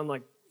going to sound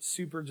like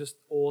super just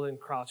old and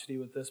crotchety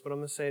with this, but I'm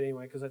going to say it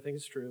anyway because I think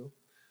it's true.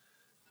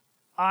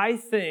 I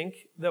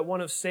think that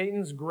one of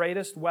Satan's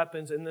greatest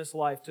weapons in this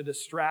life to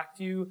distract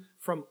you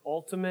from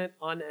ultimate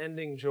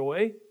unending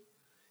joy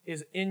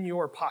is in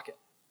your pocket.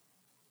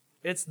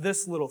 It's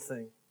this little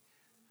thing.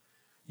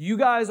 You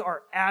guys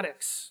are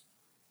addicts.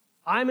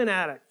 I'm an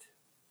addict.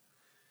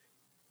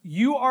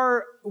 We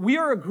are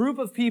a group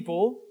of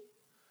people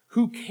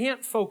who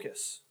can't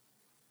focus.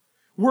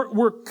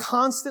 We're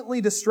constantly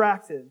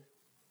distracted.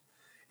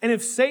 And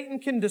if Satan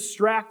can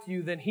distract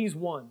you, then he's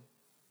won.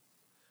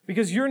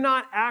 because you're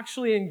not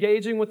actually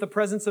engaging with the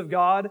presence of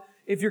God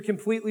if you're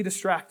completely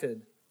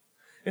distracted.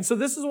 And so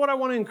this is what I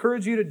want to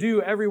encourage you to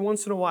do every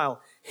once in a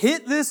while.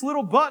 Hit this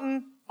little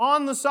button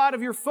on the side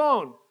of your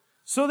phone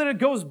so that it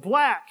goes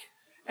black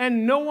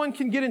and no one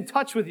can get in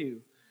touch with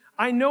you.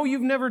 I know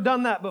you've never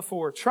done that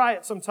before. Try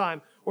it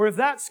sometime. Or if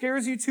that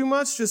scares you too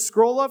much, just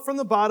scroll up from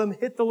the bottom,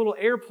 hit the little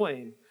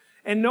airplane.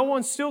 And no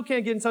one still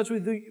can't get in touch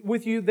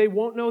with you. They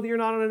won't know that you're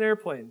not on an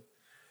airplane.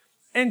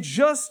 And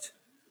just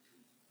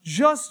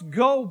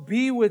go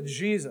be with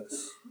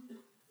Jesus.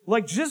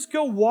 Like, just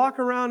go walk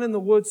around in the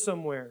woods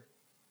somewhere.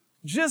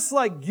 Just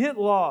like get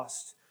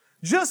lost.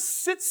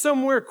 Just sit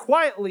somewhere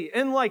quietly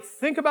and like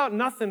think about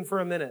nothing for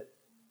a minute.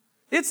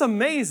 It's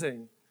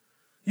amazing.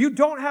 You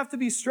don't have to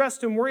be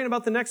stressed and worrying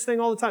about the next thing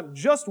all the time.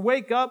 Just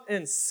wake up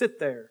and sit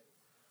there.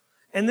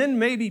 And then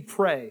maybe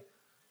pray.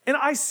 And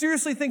I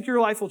seriously think your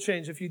life will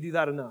change if you do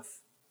that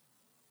enough.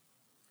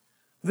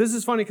 This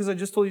is funny because I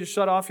just told you to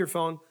shut off your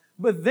phone.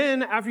 But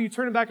then after you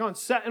turn it back on,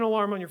 set an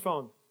alarm on your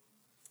phone.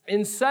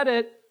 And set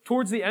it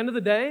towards the end of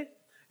the day.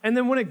 And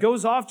then when it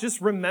goes off,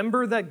 just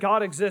remember that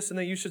God exists and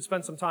that you should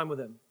spend some time with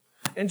Him.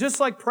 And just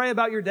like pray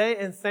about your day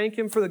and thank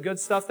Him for the good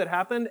stuff that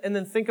happened. And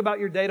then think about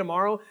your day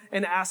tomorrow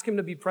and ask Him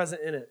to be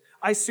present in it.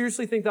 I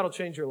seriously think that'll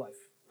change your life.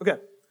 Okay.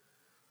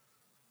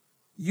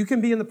 You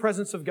can be in the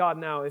presence of God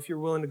now if you're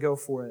willing to go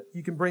for it.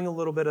 You can bring a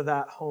little bit of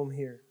that home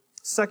here.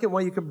 Second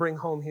way you can bring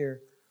home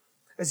here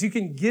is you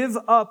can give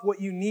up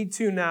what you need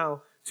to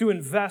now to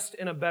invest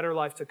in a better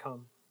life to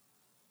come.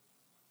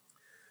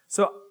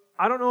 So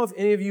I don't know if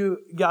any of you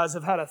guys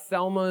have had a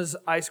Thelma's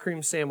ice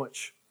cream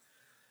sandwich.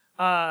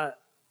 At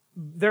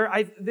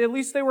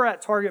least they were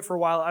at Target for a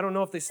while. I don't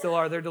know if they still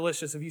are. They're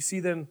delicious. If you see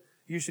them,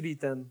 you should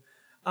eat them.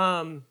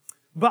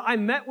 But I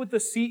met with the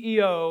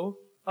CEO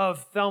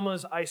of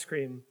Thelma's ice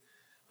cream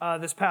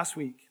this past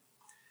week.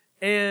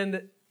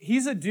 And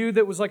he's a dude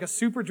that was like a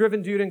super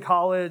driven dude in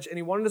college, and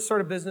he wanted to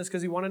start a business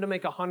because he wanted to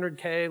make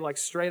 $100K like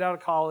straight out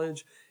of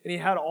college. And he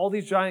had all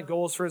these giant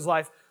goals for his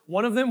life.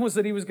 One of them was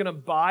that he was going to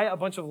buy a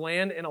bunch of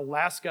land in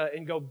Alaska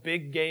and go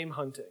big game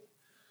hunting.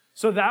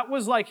 So that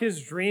was like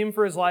his dream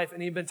for his life,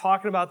 and he'd been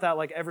talking about that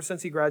like ever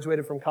since he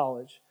graduated from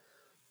college.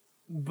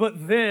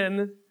 But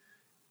then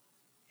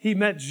he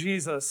met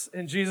Jesus,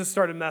 and Jesus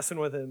started messing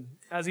with him,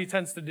 as he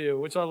tends to do,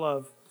 which I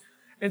love.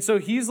 And so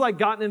he's like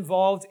gotten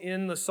involved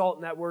in the SALT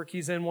network.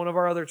 He's in one of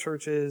our other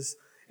churches,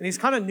 and he's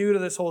kind of new to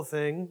this whole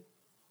thing.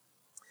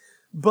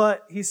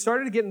 But he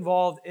started to get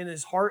involved, and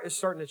his heart is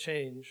starting to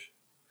change.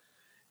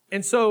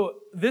 And so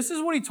this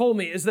is what he told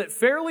me, is that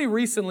fairly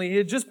recently he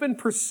had just been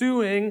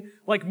pursuing,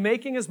 like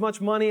making as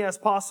much money as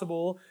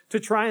possible to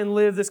try and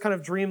live this kind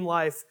of dream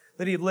life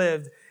that he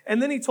lived.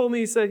 And then he told me,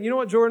 he said, you know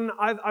what, Jordan,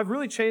 I've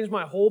really changed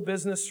my whole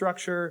business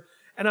structure,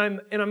 and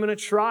I'm going to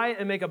try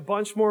and make a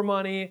bunch more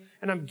money,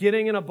 and I'm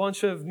getting in a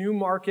bunch of new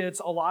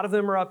markets. A lot of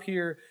them are up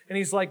here. And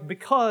he's like,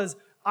 because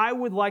I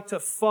would like to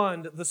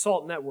fund the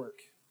SALT network.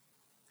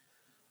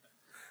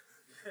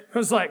 I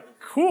was like,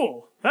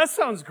 cool. That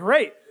sounds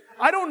great.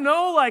 I don't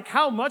know like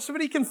how much of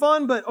it he can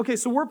fund, but okay,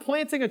 so we're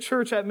planting a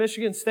church at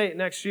Michigan State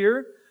next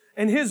year,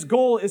 and his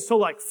goal is to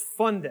like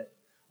fund it,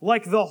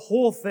 like the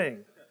whole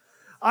thing.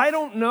 I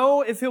don't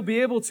know if he'll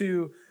be able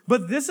to,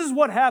 but this is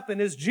what happened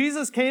is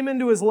Jesus came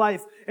into his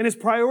life and his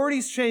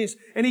priorities changed,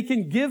 and he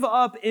can give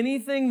up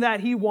anything that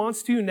he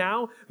wants to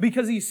now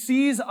because he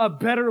sees a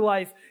better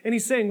life. And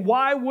he's saying,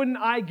 why wouldn't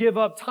I give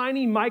up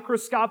tiny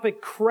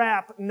microscopic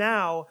crap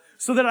now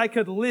so that I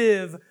could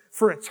live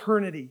for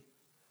eternity?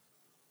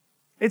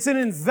 It's an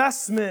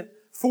investment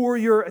for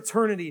your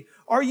eternity.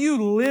 Are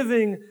you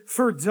living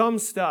for dumb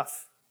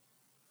stuff?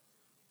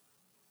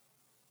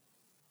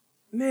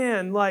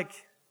 Man, like,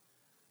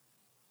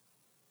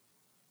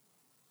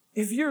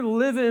 if you're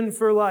living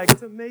for like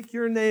to make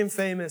your name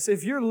famous,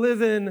 if you're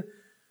living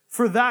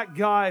for that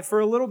guy, for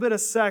a little bit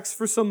of sex,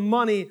 for some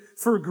money,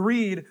 for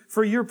greed,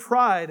 for your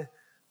pride,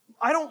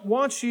 I don't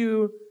want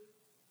you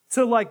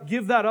to like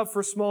give that up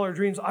for smaller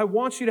dreams. I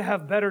want you to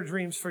have better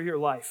dreams for your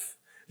life.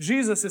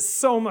 Jesus is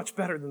so much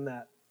better than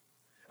that.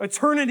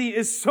 Eternity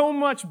is so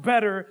much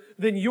better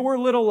than your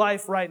little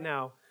life right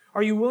now.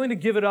 Are you willing to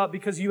give it up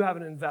because you have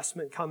an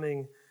investment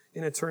coming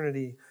in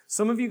eternity?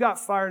 Some of you got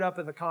fired up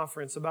at the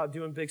conference about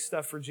doing big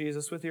stuff for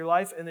Jesus with your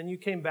life, and then you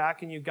came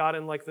back and you got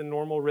in like the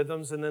normal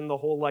rhythms, and then the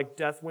whole like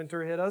death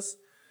winter hit us,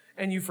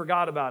 and you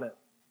forgot about it.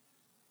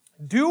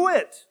 Do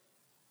it.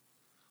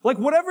 Like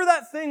whatever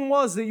that thing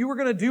was that you were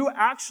going to do,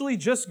 actually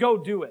just go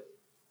do it.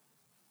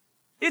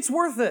 It's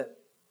worth it.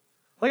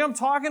 Like I'm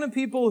talking to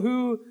people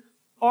who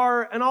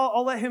are, and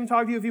I'll let him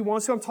talk to you if he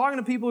wants to. I'm talking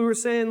to people who are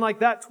saying like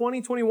that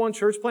 2021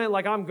 church plant,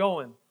 like I'm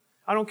going.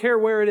 I don't care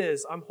where it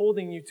is. I'm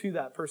holding you to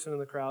that person in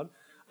the crowd.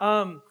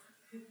 I'm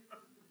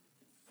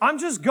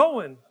just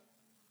going.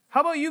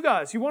 How about you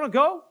guys? You want to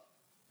go?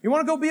 You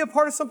want to go be a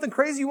part of something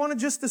crazy? You want to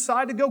just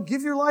decide to go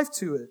give your life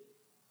to it?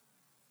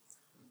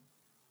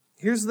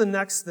 Here's the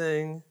next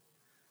thing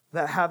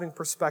that having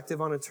perspective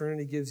on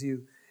eternity gives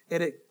you.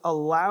 It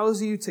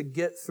allows you to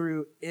get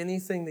through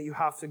anything that you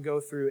have to go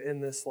through in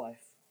this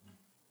life.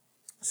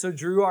 So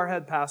Drew, our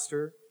head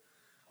pastor,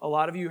 A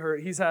lot of you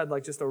heard, he's had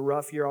like just a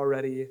rough year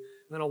already. And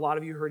then a lot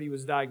of you heard he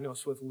was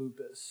diagnosed with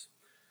lupus.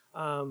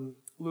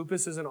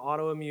 Lupus is an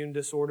autoimmune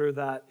disorder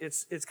that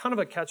it's kind of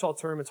a catch-all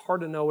term. It's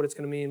hard to know what it's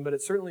going to mean, but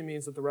it certainly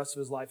means that the rest of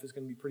his life is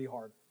going to be pretty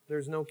hard.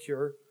 There's no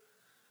cure.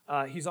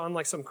 He's on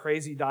like some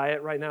crazy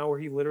diet right now where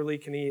he literally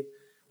can eat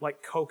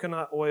like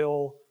coconut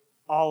oil,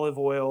 olive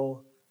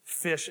oil,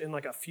 fish, and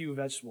like a few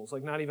vegetables,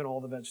 like not even all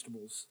the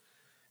vegetables.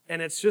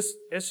 And it's just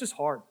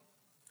hard.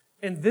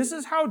 And this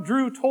is how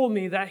Drew told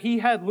me that he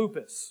had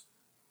lupus.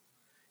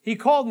 He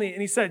called me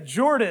and he said,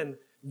 Jordan,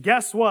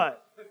 guess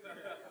what?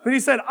 But he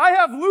said, I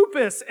have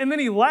lupus. And then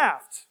he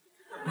laughed.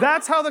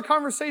 That's how the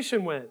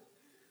conversation went.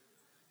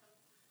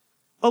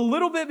 A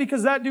little bit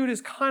because that dude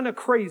is kind of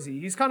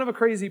crazy. He's kind of a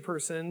crazy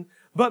person,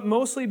 but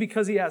mostly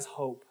because he has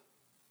hope.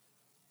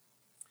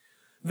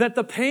 That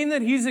the pain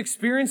that he's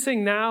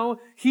experiencing now,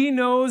 he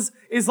knows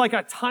is like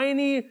a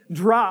tiny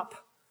drop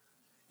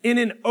in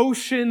an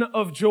ocean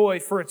of joy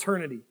for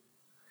eternity.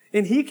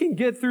 And he can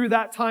get through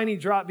that tiny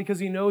drop because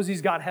he knows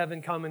he's got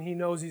heaven coming. He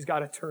knows he's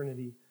got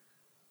eternity.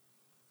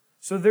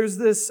 So there's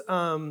this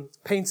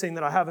painting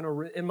that I have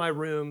in my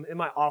room, in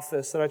my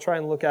office, that I try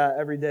and look at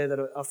every day that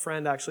a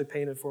friend actually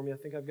painted for me. I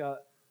think I've got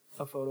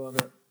a photo of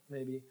it,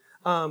 maybe.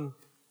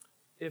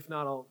 If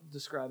not, I'll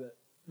describe it.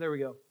 There we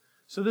go.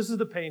 So this is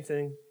the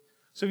painting.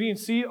 So if you can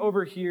see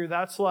over here,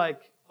 that's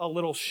like a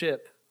little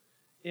ship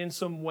in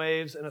some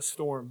waves and a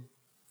storm.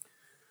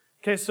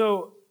 Okay,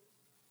 so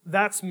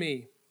that's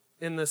me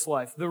in this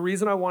life. The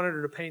reason I wanted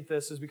her to paint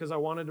this is because I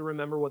wanted to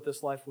remember what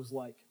this life was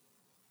like.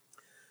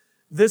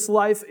 This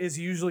life is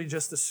usually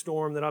just a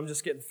storm that I'm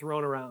just getting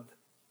thrown around.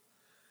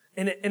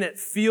 And it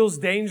feels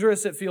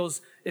dangerous. It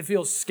feels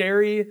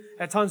scary.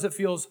 At times it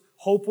feels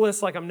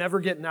hopeless, like I'm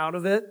never getting out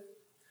of it.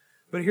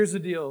 But here's the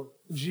deal.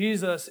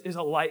 Jesus is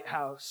a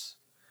lighthouse.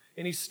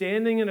 And he's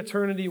standing in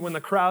eternity when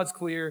the crowd's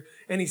clear.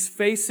 And he's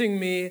facing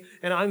me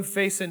and I'm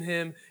facing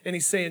him. And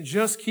he's saying,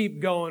 just keep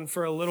going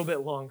for a little bit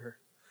longer.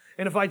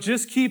 And if I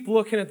just keep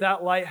looking at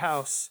that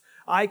lighthouse,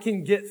 I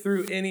can get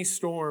through any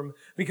storm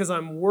because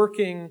I'm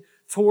working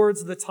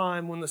towards the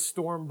time when the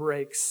storm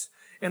breaks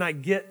and I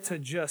get to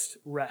just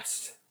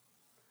rest.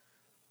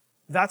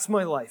 That's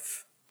my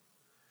life.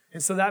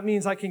 And so that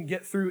means I can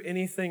get through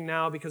anything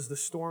now because the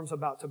storm's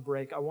about to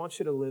break. I want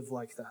you to live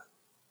like that.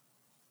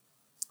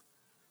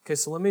 Okay,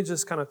 so let me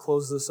just kind of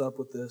close this up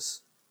with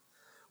this.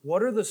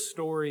 What are the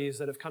stories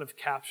that have kind of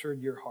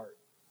captured your heart?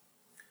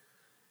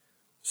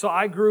 So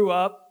I grew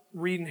up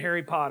reading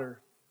Harry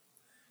Potter.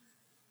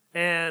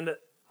 And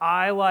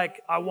I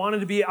wanted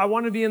to be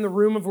in the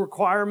room of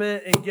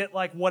requirement and get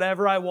like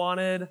whatever I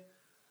wanted.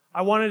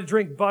 I wanted to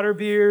drink butter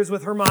beers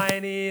with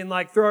Hermione and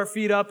like throw our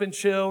feet up and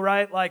chill,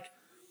 right? Like,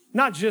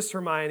 not just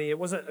Hermione. It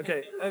wasn't,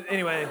 okay.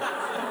 Anyway,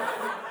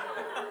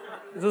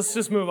 let's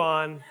just move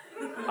on.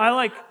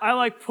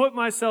 I put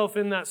myself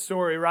in that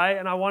story, right?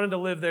 And I wanted to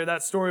live there.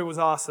 That story was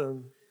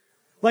awesome.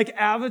 Like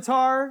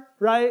Avatar,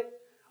 right?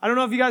 I don't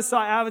know if you guys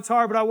saw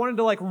Avatar, but I wanted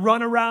to like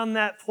run around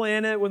that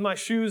planet with my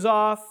shoes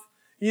off,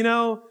 you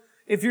know?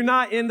 If you're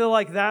not into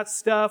like that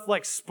stuff,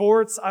 like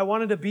sports, I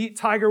wanted to beat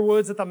Tiger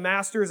Woods at the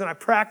Masters and I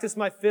practiced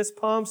my fist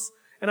pumps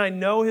and I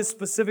know his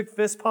specific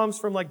fist pumps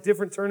from like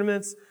different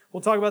tournaments.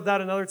 We'll talk about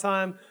that another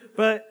time.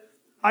 But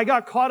I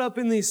got caught up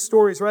in these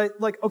stories, right?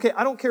 Like, okay,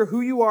 I don't care who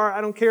you are. I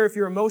don't care if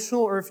you're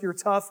emotional or if you're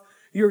tough.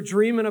 You're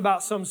dreaming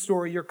about some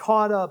story. You're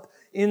caught up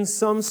in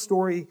some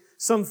story,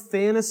 some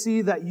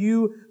fantasy that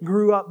you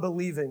grew up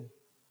believing.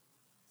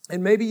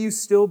 And maybe you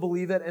still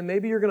believe it, and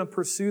maybe you're going to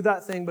pursue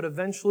that thing, but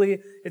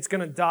eventually it's going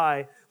to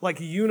die.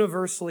 Like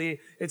universally,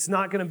 it's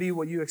not going to be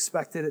what you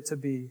expected it to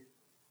be.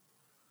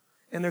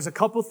 And there's a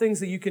couple things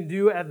that you can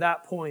do at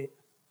that point.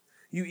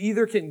 You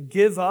either can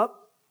give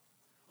up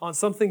on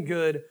something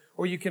good,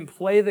 or you can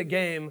play the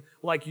game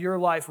like your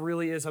life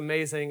really is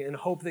amazing and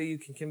hope that you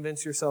can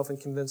convince yourself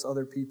and convince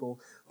other people.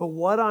 But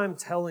what I'm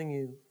telling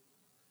you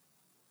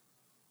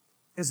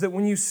is that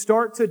when you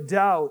start to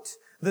doubt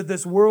that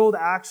this world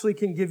actually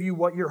can give you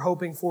what you're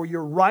hoping for,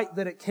 you're right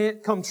that it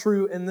can't come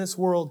true in this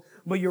world,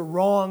 but you're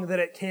wrong that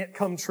it can't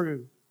come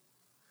true.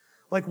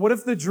 Like, what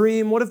if the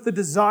dream, what if the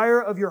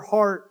desire of your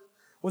heart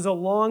was a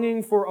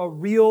longing for a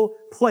real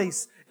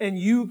place and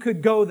you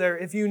could go there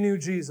if you knew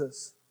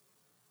Jesus?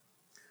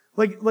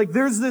 Like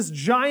there's this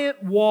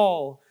giant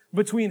wall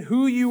between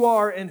who you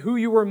are and who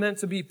you were meant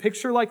to be.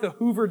 Picture like the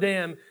Hoover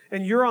Dam,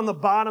 and you're on the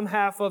bottom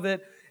half of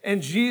it,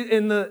 and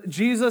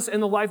Jesus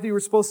and the life that you were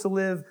supposed to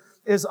live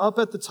is up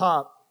at the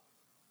top.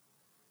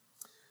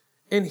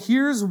 And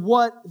here's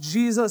what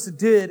Jesus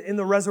did in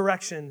the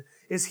resurrection,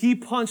 is he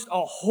punched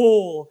a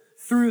hole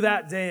through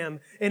that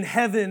dam, and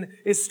heaven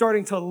is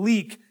starting to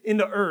leak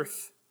into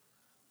earth.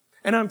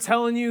 And I'm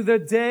telling you, the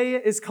day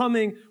is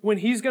coming when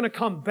he's going to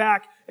come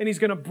back and he's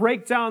going to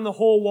break down the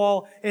whole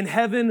wall, and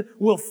heaven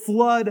will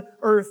flood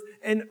earth,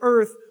 and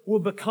earth will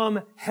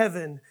become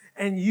heaven,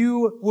 and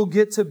you will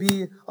get to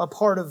be a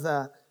part of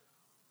that.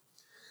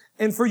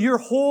 And for your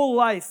whole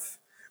life,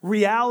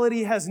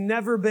 Reality has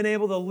never been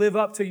able to live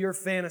up to your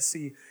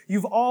fantasy.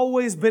 You've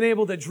always been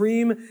able to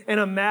dream and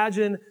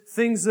imagine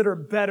things that are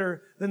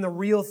better than the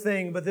real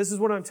thing. But this is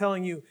what I'm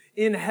telling you.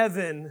 In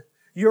heaven,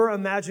 your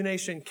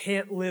imagination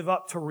can't live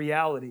up to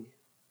reality.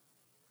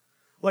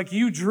 Like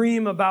you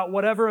dream about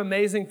whatever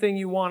amazing thing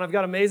you want. I've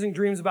got amazing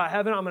dreams about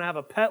heaven. I'm going to have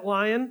a pet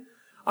lion.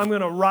 I'm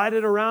going to ride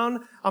it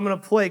around. I'm going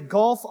to play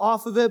golf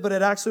off of it, but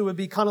it actually would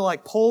be kind of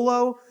like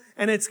polo,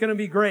 and it's going to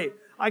be great.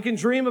 I can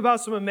dream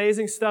about some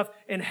amazing stuff,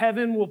 and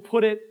heaven will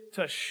put it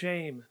to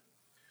shame.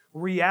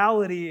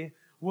 Reality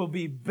will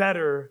be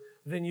better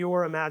than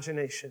your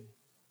imagination.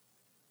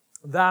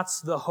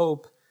 That's the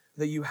hope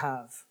that you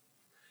have.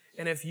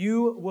 And if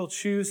you will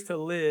choose to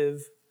live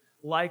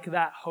like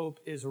that hope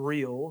is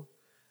real,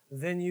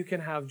 then you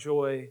can have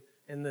joy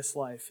in this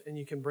life, and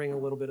you can bring a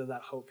little bit of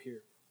that hope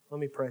here. Let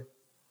me pray.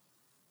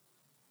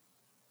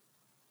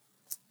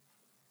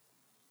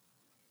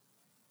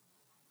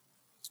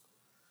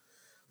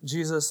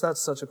 Jesus,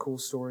 that's such a cool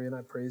story, and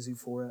I praise you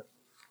for it.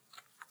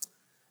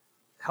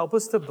 Help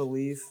us to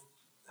believe.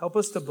 Help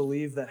us to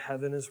believe that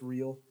heaven is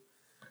real.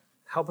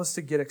 Help us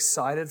to get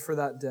excited for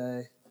that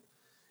day.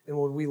 And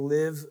would we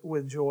live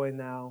with joy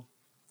now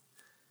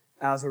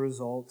as a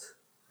result?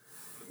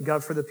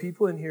 God, for the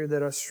people in here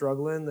that are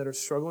struggling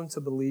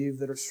to believe,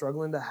 that are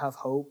struggling to have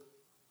hope,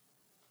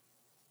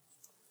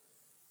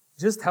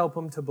 just help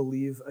them to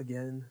believe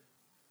again.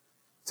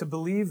 To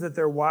believe that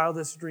their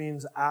wildest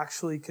dreams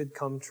actually could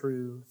come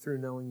true through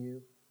knowing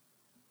you.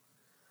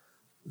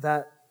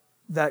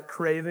 That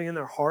craving in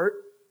their heart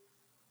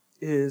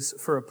is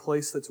for a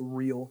place that's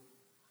real.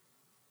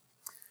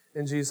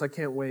 And Jesus, I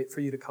can't wait for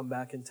you to come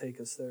back and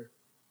take us there.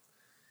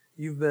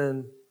 You've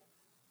been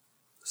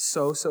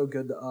so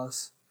good to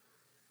us,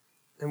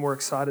 and we're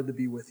excited to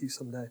be with you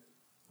someday.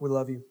 We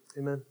love you.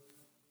 Amen.